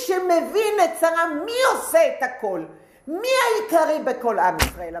 מי שמבין את שרה, מי עושה את הכל? מי העיקרי בכל עם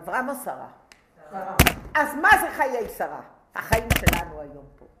ישראל? אברהם או שרה? שרה. אז מה זה חיי שרה? החיים שלנו היום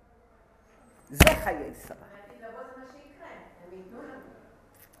פה. זה חיי שרה.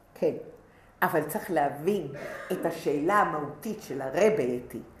 כן, אבל צריך להבין את השאלה המהותית של הרבי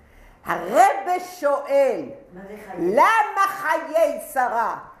איתי. הרבי שואל, למה חיי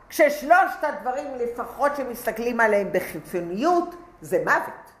שרה? כששלושת הדברים לפחות שמסתכלים עליהם בחיצוניות, זה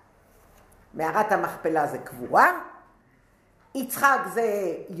מוות. מערת המכפלה זה קבורה, יצחק זה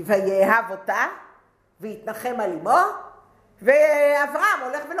ויאהב אותה, ויתנחם על אמו, ואברהם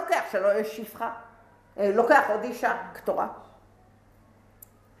הולך ולוקח שלא יש שפחה. לוקח עוד אישה, קטורה.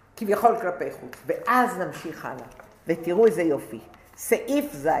 כביכול כלפי חוץ. ואז נמשיך הלאה. ותראו איזה יופי.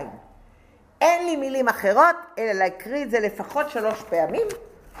 סעיף זין. אין לי מילים אחרות, אלא להקריא את זה לפחות 3 פעמים,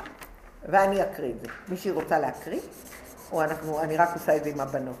 ואני אקריא את זה. מישהי רוצה להקריא? או אני רק עושה את זה עם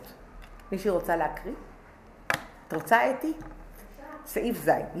הבנות. מישהי רוצה להקריא? את רוצה, אתי? סעיף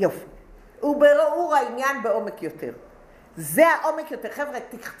ז', יופי. וברור העניין בעומק יותר. זה העומק יותר. חבר'ה,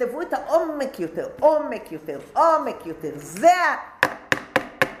 תכתבו את העומק יותר, עומק יותר, עומק יותר. זה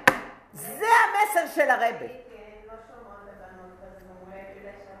המסר של הרבי.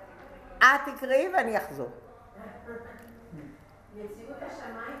 את תקראי ואני אחזור. מציאות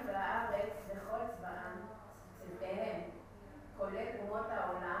השמיים והארץ וכל צבאיהם, כולל אומות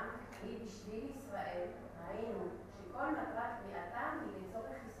העולם, היא בשביל ישראל. ראינו שכל מטרת בריאתם היא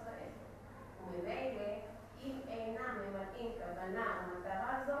לצורך ישראל. וממילא, אם אינם ממלאים כוונה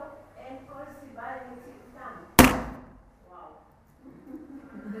ומטרה זו, אין כל סיבה למציאותם. וואו.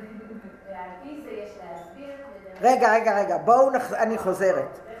 ועל פי זה יש להסביר... רגע, אני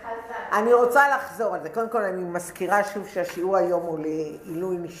חוזרת. אני רוצה לחזור על זה. קודם כל אני מזכירה שוב שהשיעור היום הוא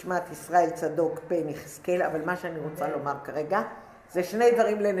לעילוי נשמת ישראל צדוק בן יחזקאל, אבל מה שאני רוצה לומר כרגע זה 2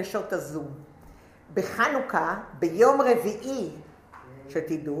 דברים לנשות הזום. בחנוכה, ביום רביעי,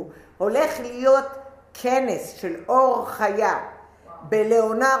 שתדעו, הולך להיות כנס של אור חיה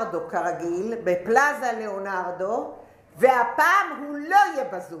בלאונרדו כרגיל, בפלאזה לאונרדו, והפעם הוא לא יהיה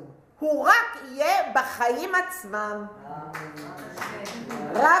בזום, הוא רק יהיה בחיים עצמם.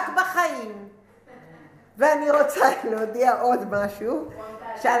 רק בחיים. ואני רוצה להודיע עוד משהו,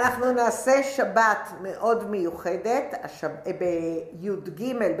 שאנחנו נעשה שבת מאוד מיוחדת,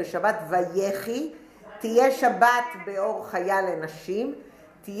 בי"ג בשבת ויחי, תהיה שבת באור חיה לנשים,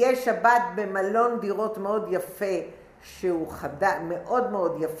 תהיה שבת במלון דירות מאוד יפה, שהוא מאוד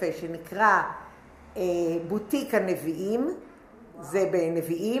מאוד יפה, שנקרא בוטיק הנביאים, זה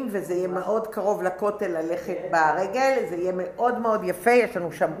בנביאים, וזה יהיה מאוד קרוב לכותל ללכת ברגל, זה יהיה מאוד מאוד יפה, יש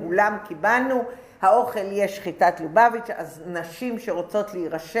לנו שם אולם, קיבלנו, האוכל יהיה שחיטת לובביץ', אז נשים שרוצות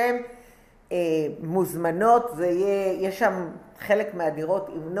להירשם, מוזמנות, זה יהיה, יש שם חלק מהדירות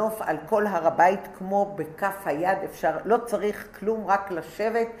עם נוף על כל הר הבית, כמו בכף היד, אפשר, לא צריך כלום, רק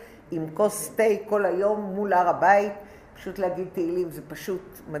לשבת עם כוס תה כל היום מול הר הבית, פשוט להגיד תהילים, זה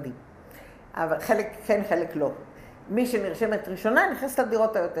פשוט מדהים. אבל חלק כן, חלק לא. מי שנרשמת ראשונה נכנס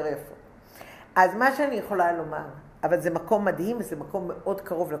לדירות היותר יפות. אז מה שאני יכולה לומר, אבל זה מקום מדהים, וזה מקום מאוד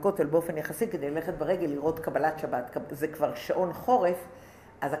קרוב לכותל באופן יחסי, כדי ללכת ברגל לראות קבלת שבת. זה כבר שעון חורף,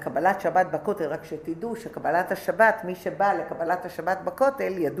 אז הקבלת שבת בכותל, רק שתדעו שקבלת השבת, מי שבא לקבלת השבת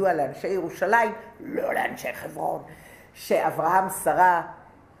בכותל, ידוע לאנשי ירושלים, לא לאנשי חברון, שאברהם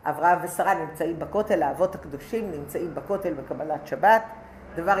ושרה נמצאים בכותל, האבות הקדושים נמצאים בכותל בקבלת שבת,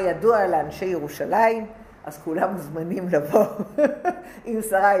 דבר ידוע לאנשי ירושלים, אז כולם מוזמנים לבוא עם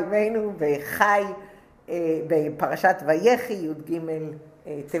שרה אימנו וחי בפרשת ויחי, י"ג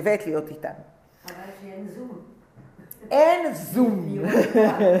טבת, להיות איתנו. אבל שאין זום. אין זום.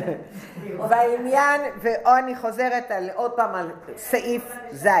 והעניין, ואני חוזרת עוד פעם על סעיף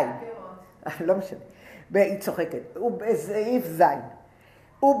ז', לא משנה, היא צוחקת, הוא בסעיף ז',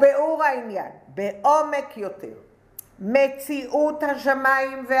 ובאור העניין, בעומק יותר, מציאות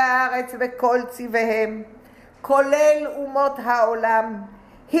השמיים והארץ וכל צבאיהם, כולל אומות העולם,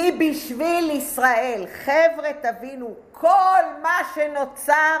 היא בשביל ישראל. חבר'ה, תבינו, כל מה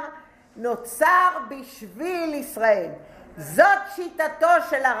שנוצר, נוצר בשביל ישראל. זאת שיטתו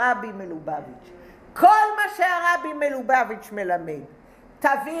של הרבי מלובביץ'. כל מה שהרבי מלובביץ' מלמד,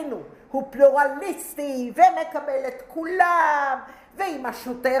 תבינו, הוא פלורליסטי ומקבל את כולם, ועם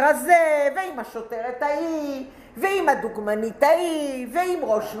השוטר הזה, ועם השוטרת ההיא, ועם הדוגמנית ההיא, ועם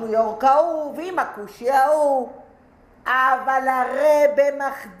ראש ניו יורק ההוא, ועם הכושי ההוא. אבל הרבי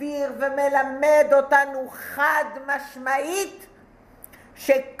מחדיר ומלמד אותנו חד משמעית,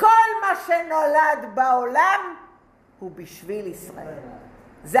 שכל מה שנולד בעולם הוא בשביל ישראל.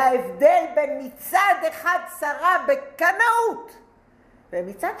 זה ההבדל בין מצד אחד שרה בקנאות,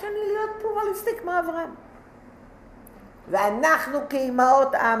 ומצד שני להיות פלורליסטי כמו אברהם. ואנחנו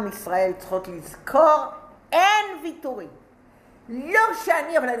כאימהות עם ישראל צריכות לזכור, אין ויתורים. לא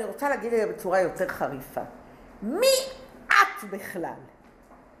שאני, אבל אני רוצה להגיד את זה בצורה יותר חריפה. מי את בכלל?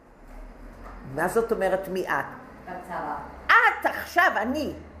 מה זאת אומרת מי את? בצרה. את עכשיו,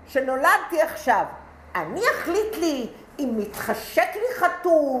 אני, שנולדתי עכשיו, אני אחליט לי אם מתחשק לי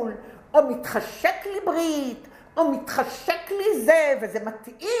חתול, או מתחשק לי ברית, או מתחשק לי זה, וזה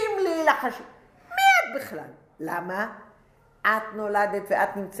מתאים לי לחשק. מי את בכלל? למה? את נולדת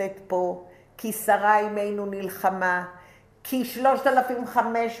ואת נמצאת פה, כי שרה אימנו נלחמה, כי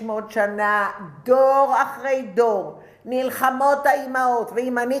 3,500 שנה, דור אחרי דור, נלחמות האימהות,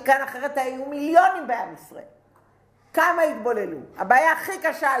 ואם אני כאן אחרת היו מיליונים בעם ישראל. כמה התבוללו. הבעיה הכי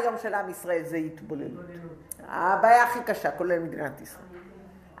קשה היום של עם ישראל זה התבוללות. הבעיה הכי קשה, כולל מדינת ישראל.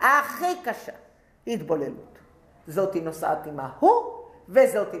 הכי קשה, התבוללות. זאת היא נוסעת עם ההוא,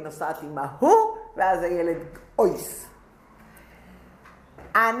 וזאת היא נוסעת עם ההוא, ואז הילד אויס.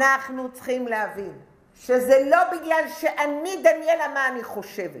 אנחנו צריכים להבין שזה לא בגלל שאני דניאלה מה אני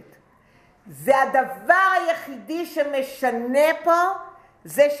חושבת. זה הדבר היחידי שמשנה פה,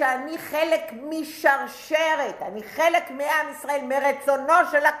 זה שאני חלק משרשרת, אני חלק מעם ישראל, מרצונו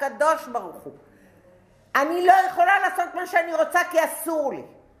של הקדוש ברוך הוא. אני לא יכולה לעשות מה שאני רוצה כי אסור לי,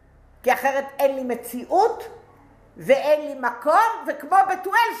 כי אחרת אין לי מציאות ואין לי מקום, וכמו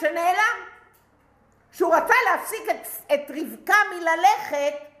בתואל שנעלם, שהוא רצה להפסיק את רבקה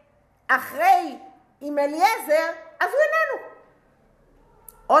מללכת אחרי עם אליעזר, אז הוא איננו.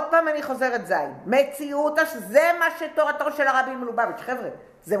 עוד פעם אני חוזרת זין, מציאותה שזה מה שתורתו של הרבי מלובביץ', חבר'ה,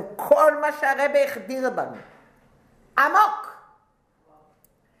 זה כל מה שהרבי החדיר בנו, עמוק.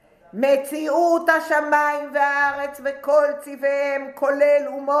 מציאות השמיים והארץ וכל צבאיהם, כולל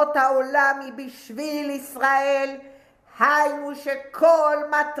אומות העולם, היא בשביל ישראל, היינו שכל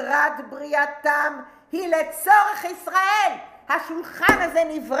מטרת בריאתם היא לצורך ישראל. השולחן הזה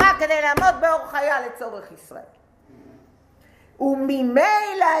נברא כדי לעמוד באור חיה לצורך ישראל.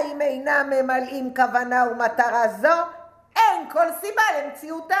 וממילא אם אינם ממלאים כוונה ומטרה זו, אין כל סיבה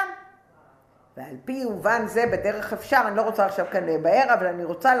למציאותם. ועל פי ובן זה בדרך אפשר, אני לא רוצה עכשיו כאן לבאר, אבל אני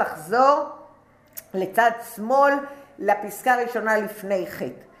רוצה לחזור לצד שמאל לפסקה ראשונה לפני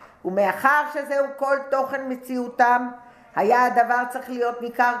חטא. ומאחר שזהו כל תוכן מציאותם, היה הדבר צריך להיות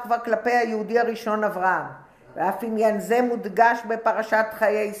ניכר כבר כלפי היהודי הראשון אברהם. ואף עניין זה מודגש בפרשת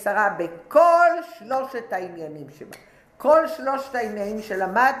חיי שרה בכל שלושת העניינים שבה. כל שלושת העניינים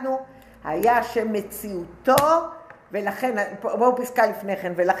שלמדנו היה שמציאותו, ולכן, בואו פסקה לפני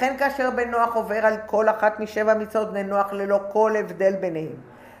כן, ולכן כאשר בן נוח עובר על כל אחת משבע מצוות בני נוח ללא כל הבדל ביניהם,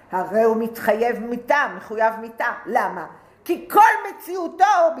 הרי הוא מתחייב מיתה, מחויב מיתה. למה? כי כל מציאותו,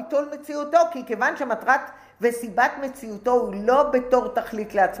 ביטול מציאותו, כי כיוון שמטרת וסיבת מציאותו הוא לא בתור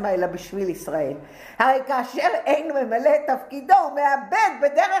תכלית לעצמה, אלא בשביל ישראל. הרי כאשר אין ממלא את תפקידו, הוא מאבד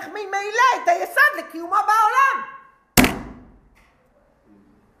בדרך ממילא את היסוד לקיומו בעולם.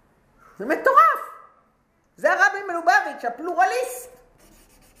 זה מטורף. זה הרבי מלובביץ', הפלורליסט.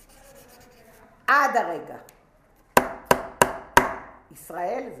 עד הרגע.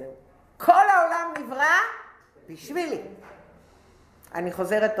 ישראל זהו. כל העולם נברא בשבילי. אני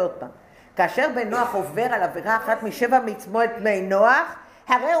חוזרת עוד פעם. כאשר בן נוח עובר על עבירה אחת משבע מצוות בני נוח,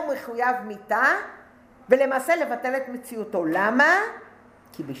 הרי הוא מחויב מיתה, ולמעשה לבטל את מציאותו. למה?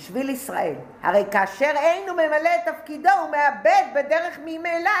 כי בשביל ישראל. הרי כאשר אינו ממלא את תפקידו, הוא מאבד בדרך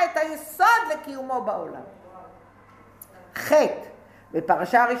ממילא את היסוד לקיומו בעולם. חטא.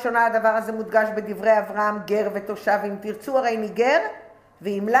 בפרשה הראשונה הדבר הזה מודגש בדברי אברהם, גר ותושב, אם תרצו הרי ניגר,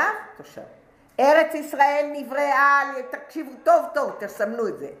 ואם לא, תושב. ארץ ישראל נבראה, תקשיבו טוב טוב, תסמנו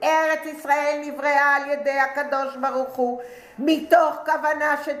את זה. ארץ ישראל נבראה על ידי הקדוש ברוך הוא, מתוך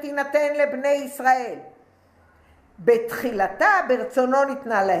כוונה שתינתן לבני ישראל. בתחילתה ברצונו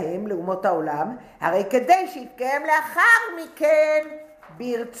ניתנה להם, לאומות העולם, הרי כדי שיתקיים לאחר מכן,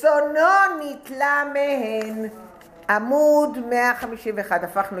 ברצונו ניטלה מהן. עמוד 151,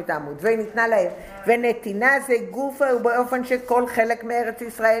 הפכנו את העמוד, וניתנה להם. ונתינה זה גוף ובאופן שכל חלק מארץ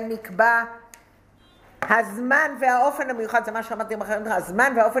ישראל נקבע, הזמן והאופן המיוחד, זה מה שאמרתי אחרת,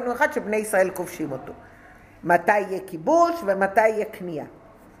 הזמן והאופן המיוחד שבני ישראל כובשים אותו. מתי יהיה כיבוש ומתי יהיה קנייה.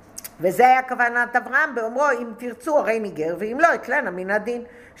 וזה היה כוונת אברהם באומרו, אם תרצו הרי ניגר, ואם לא, אצלנה מן הדין,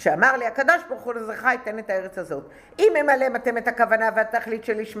 שאמר לי הקדוש ברוך הוא לזרעך ייתן את הארץ הזאת. אם ממלאתם אתם את הכוונה והתכלית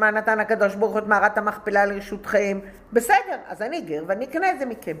שלשמה נתן הקדוש ברוך הוא את מערת המכפלה לרשותכם, בסדר, אז אני גר ואני אקנה את זה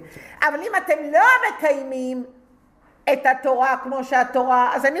מכם. אבל אם אתם לא מקיימים את התורה כמו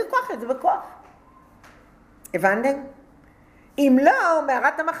שהתורה, אז אני אקח את זה בכוח. הבנתם? אם לא,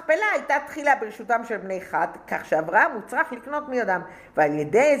 מערת המכפלה הייתה תחילה ברשותם של בני חת, כך שאברהם הוא צריך לקנות מידם, ועל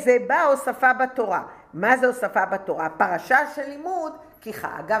ידי זה באה הוספה בתורה. מה זה הוספה בתורה? פרשה של לימוד,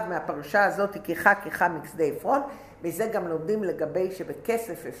 כיחה. אגב, מהפרשה הזאת כיחה מכסדי עפרון, וזה גם לומדים לגבי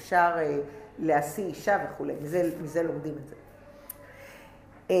שבכסף אפשר להשיא אישה וכו'. מזה לומדים את זה.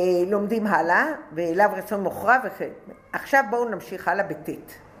 לומדים הלאה, ואליו רצון מוכרע וכן. עכשיו בואו נמשיך הלאה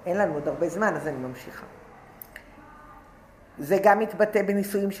בתת. אין לנו עוד הרבה זמן, אז אני ממשיכה. זה גם מתבטא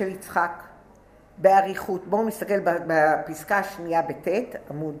בניסויים של יצחק, בעריכות. בואו נסתכל בפסקה השנייה בתת,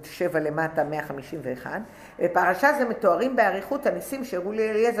 עמוד 7 למטה 151. בפרשה זה מתוארים בעריכות הניסים שהראו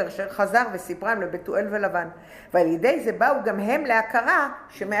לאליעזר אשר חזר וסיפרם לבתואל ולבן. ועל ידי זה באו גם הם להכרה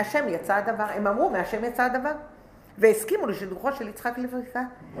שמהשם יצא הדבר. הם אמרו מהשם יצא הדבר. והסכימו לשדרוכו של יצחק לרבקה.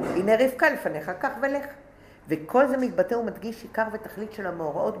 הנה רבקה לפניך, כך ולך. וכל זה מתבטא ומדגיש עיקר ותכלית של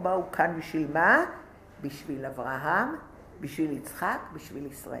המאורעות באו כאן בשביל מה? בשביל אברהם, בשביל יצחק, בשביל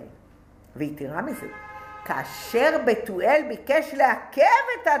ישראל. ויתרה מזה, כאשר בתואל ביקש לעכב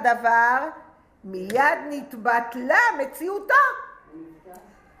את הדבר, מיד נתבטלה מציאותו.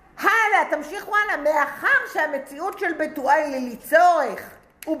 הלאה, תמשיכו הלאה. מאחר שהמציאות של בתואל היא לצורך,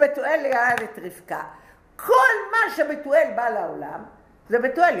 ובתואל ילד את רבקה. כל מה שבתואל בא לעולם, זה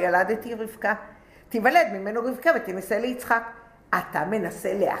בתואל ילדתי רבקה. תיוולד ממנו רבקה ותנסה ליצחק. אתה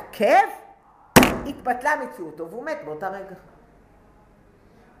מנסה לעכב? התבטלה מציאותו והוא מת באותה רגע.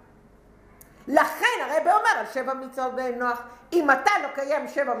 לכן הרב אומר על 7 מצוות בני נוח, אם אתה לא קיים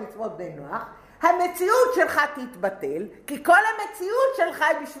 7 מצוות בני נוח, המציאות שלך תתבטל, כי כל המציאות שלך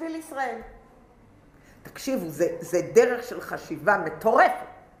היא בשביל ישראל. תקשיבו, זה דרך של חשיבה מטורפת.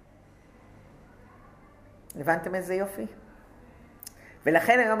 הבנתם איזה יופי?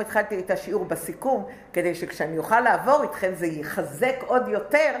 ולכן היום התחלתי את השיעור בסיכום, כדי שכשאני אוכל לעבור איתכם זה יחזק עוד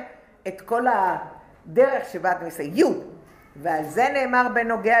יותר את כל הדרך שבה אתם מסייעו. ועל זה נאמר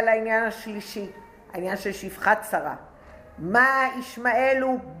בנוגע לעניין השלישי, העניין של שפחת שרה. מה ישמעאל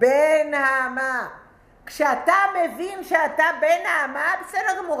הוא בן האמה? כשאתה מבין שאתה בן האמה,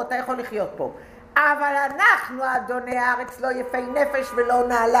 בסדר גמור, אתה יכול לחיות פה. אבל אנחנו אדוני הארץ, לא יפי נפש ולא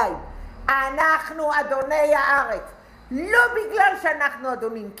נעליים. אנחנו אדוני הארץ. לא בגלל שאנחנו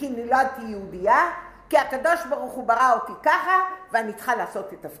אדונים, כי נולדתי יהודייה, כי הקדוש ברוך הוא ברא אותי ככה, ואני צריכה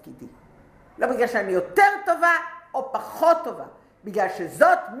לעשות את תפקידי. לא בגלל שאני יותר טובה או פחות טובה, בגלל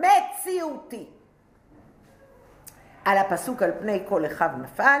שזאת מציאותי. על הפסוק על פני כל אחיו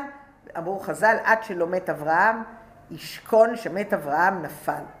נפל, אמרו חז"ל, עד שלא מת אברהם, ישכון שמת אברהם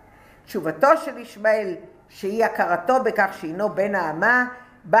נפל. תשובתו של ישמעאל, שהיא הכרתו בכך שהינו בן האמה,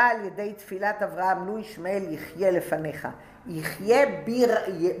 בא על ידי תפילת אברהם, לו ישמעאל יחיה לפניך. יחיה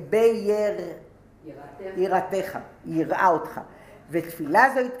ביראתך, יראה אותך. ותפילה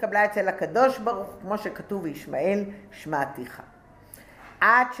זו התקבלה אצל הקדוש ברוך, כמו שכתוב בישמעאל, שמעתיך.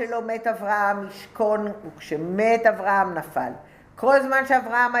 עד שלא מת אברהם ישכון, וכשמת אברהם נפל. כל זמן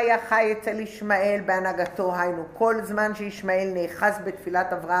שאברהם היה חי אצל ישמעאל בהנהגתו, היינו כל זמן שישמעאל נאחז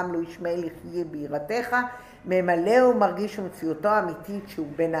בתפילת אברהם, לו ישמעאל יחיה ביראתך, ממלא ומרגיש ומציאותו האמיתית שהוא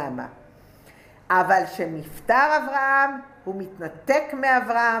בן האמה. אבל שנפטר אברהם, הוא מתנתק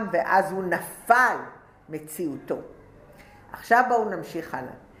מאברהם, ואז הוא נפל מציאותו. עכשיו בואו נמשיך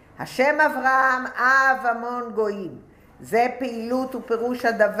הלאה. השם אברהם אב המון גויים. זה פעילות ופירוש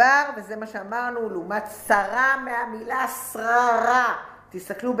הדבר, וזה מה שאמרנו, לעומת שרה מהמילה שררה.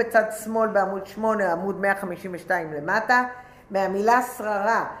 תסתכלו בצד שמאל בעמוד 8, עמוד 152 למטה, מהמילה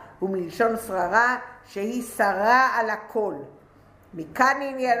שררה, ומלשון שררה, שהיא שרה על הכל. מכאן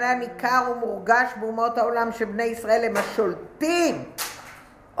עניינה ניכר ומורגש באומות העולם שבני ישראל הם השולטים.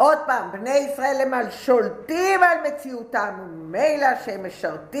 עוד פעם, בני ישראל הם השולטים על מציאותם, וממילא שהם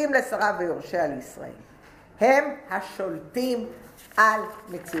משרתים לשרה ויורשיה על ישראל. הם השולטים על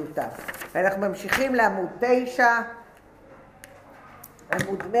מציאותם. ואנחנו ממשיכים לעמוד 9,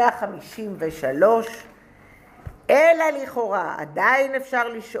 עמוד 153. אלא לכאורה, עדיין אפשר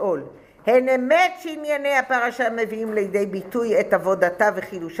לשאול, הן אמת שענייני הפרשה מביאים לידי ביטוי את עבודתה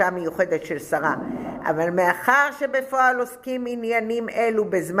וחידושה המיוחדת של שרה. אבל מאחר שבפועל עוסקים עניינים אלו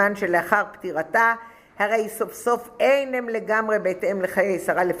בזמן שלאחר פטירתה, הרי סוף סוף אין הם לגמרי בהתאם לחיי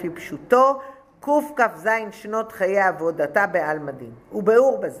שרה לפי פשוטו, קכ"ז שנות חיי עבודתה בעלמא דין.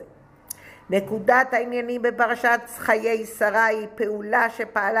 ובאור בזה. נקודת העניינים בפרשת חיי שרה היא פעולה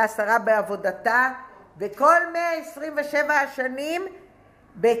שפעלה שרה בעבודתה בכל 127 השנים,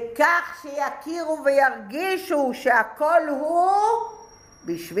 בכך שיכירו וירגישו שהכל הוא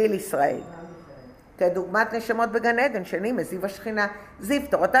בשביל ישראל. כדוגמת נשמות בגן עדן, שני מזיו השכינה, זיו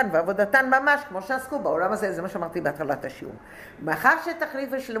תורתן ועבודתן ממש, כמו שעסקו בעולם הזה, זה מה שאמרתי בהתחלת השיעור. מאחר שתכלית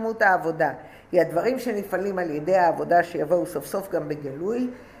ושלמות העבודה היא הדברים שנפעלים על ידי העבודה שיבואו סוף סוף גם בגלוי,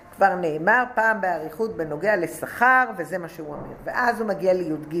 כבר נאמר פעם באריכות בנוגע לשכר, וזה מה שהוא אומר. ואז הוא מגיע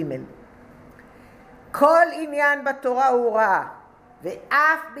לי"ג. כל עניין בתורה הוא הוראה,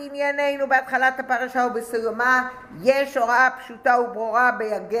 ואף בענייננו בהתחלת הפרשה ובסיומה יש הוראה פשוטה וברורה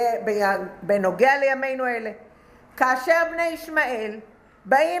בנוגע לימינו אלה. כאשר בני ישמעאל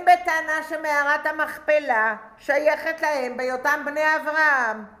באים בטענה שמערת המכפלה שייכת להם בהיותם בני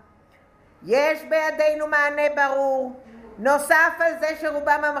אברהם, יש בידינו מענה ברור. נוסף על זה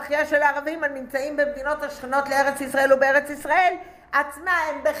שרובם המכריע של הערבים הנמצאים במדינות השכנות לארץ ישראל ובארץ ישראל עצמה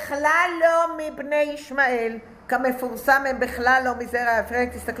הם בכלל לא מבני ישמעאל, כמפורסם הם בכלל לא מזרע אפרים.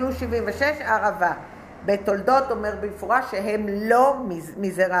 תסתכלו 76 ערבה בתולדות אומר במפורש שהם לא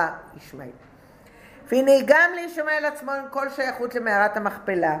מזרע ישמעאל. והנה גם לישמעאל עצמו עם כל שייכות למערת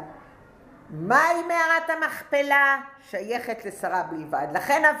המכפלה, מהי מערת המכפלה? שייכת לשרה בלבד.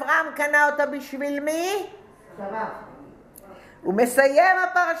 לכן אברהם קנה אותה בשביל מי? שרה. ומסיים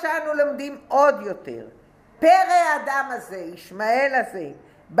הפרשה, אנו לומדים עוד יותר. פרא האדם הזה, ישמעאל הזה,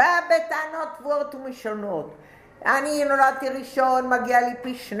 בא בטענות תבואות ומשונות. אני נולדתי ראשון, מגיע לי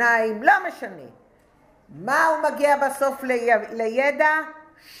פי 2, לא משנה. מה הוא מגיע בסוף לידע?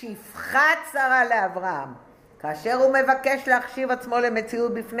 שפחת שרה לאברהם. כאשר הוא מבקש להחשיב עצמו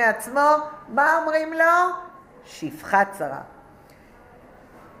למציאות בפני עצמו, מה אומרים לו? שפחת שרה.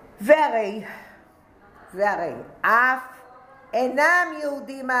 והרי אף אינם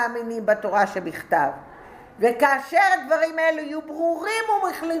יהודים מאמינים בתורה שבכתב. וכאשר הדברים האלו יהיו ברורים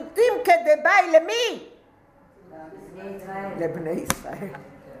ומחליטים כדבעי למי? לבני ישראל.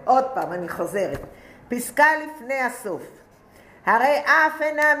 עוד פעם, אני חוזרת. פסקה לפני הסוף. הרי אף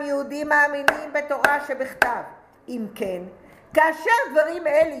אינם יהודים מאמינים בתורה שבכתב. אם כן, כאשר דברים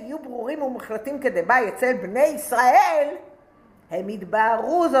אלה יהיו ברורים ומוחלטים כדבעי אצל בני ישראל, הם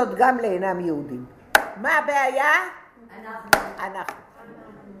יתבהרו זאת גם לאינם יהודים. מה הבעיה? אנחנו.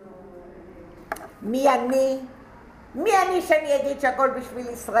 מי אני שאני אגיד שהכל בשביל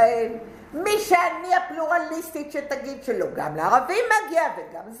ישראל? מי שאני הפלורליסטית שתגיד שלא, גם לערבים מגיע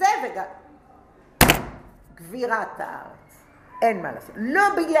וגם זה וגם... גבירת הארץ. אין מה לעשות. לא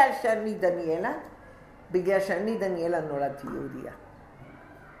בגלל שאני דניאלה, בגלל שאני דניאלה נולדתי יהודיה.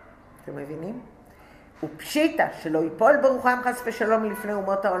 אתם מבינים? ופשיטה שלא ייפול ברוחם חס ושלום לפני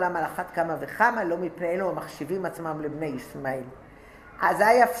אומות העולם על אחת כמה וכמה, לא מפני אלו המחשיבים עצמם לבני ישמעאל.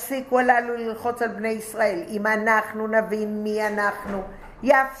 אזי יפסיקו הללו ללחוץ על בני ישראל. אם אנחנו נבין מי אנחנו,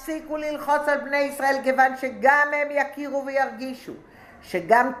 יפסיקו ללחוץ על בני ישראל, כיוון שגם הם יכירו וירגישו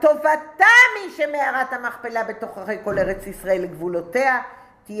שגם טובתם היא שמערת המכפלה בתוככי כל ארץ ישראל לגבולותיה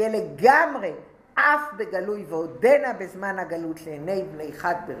תהיה לגמרי אף בגלוי ועודנה בזמן הגלות לעיני בני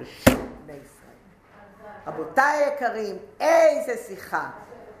חד בראשית בני ישראל. רבותיי היקרים, איזה שיחה.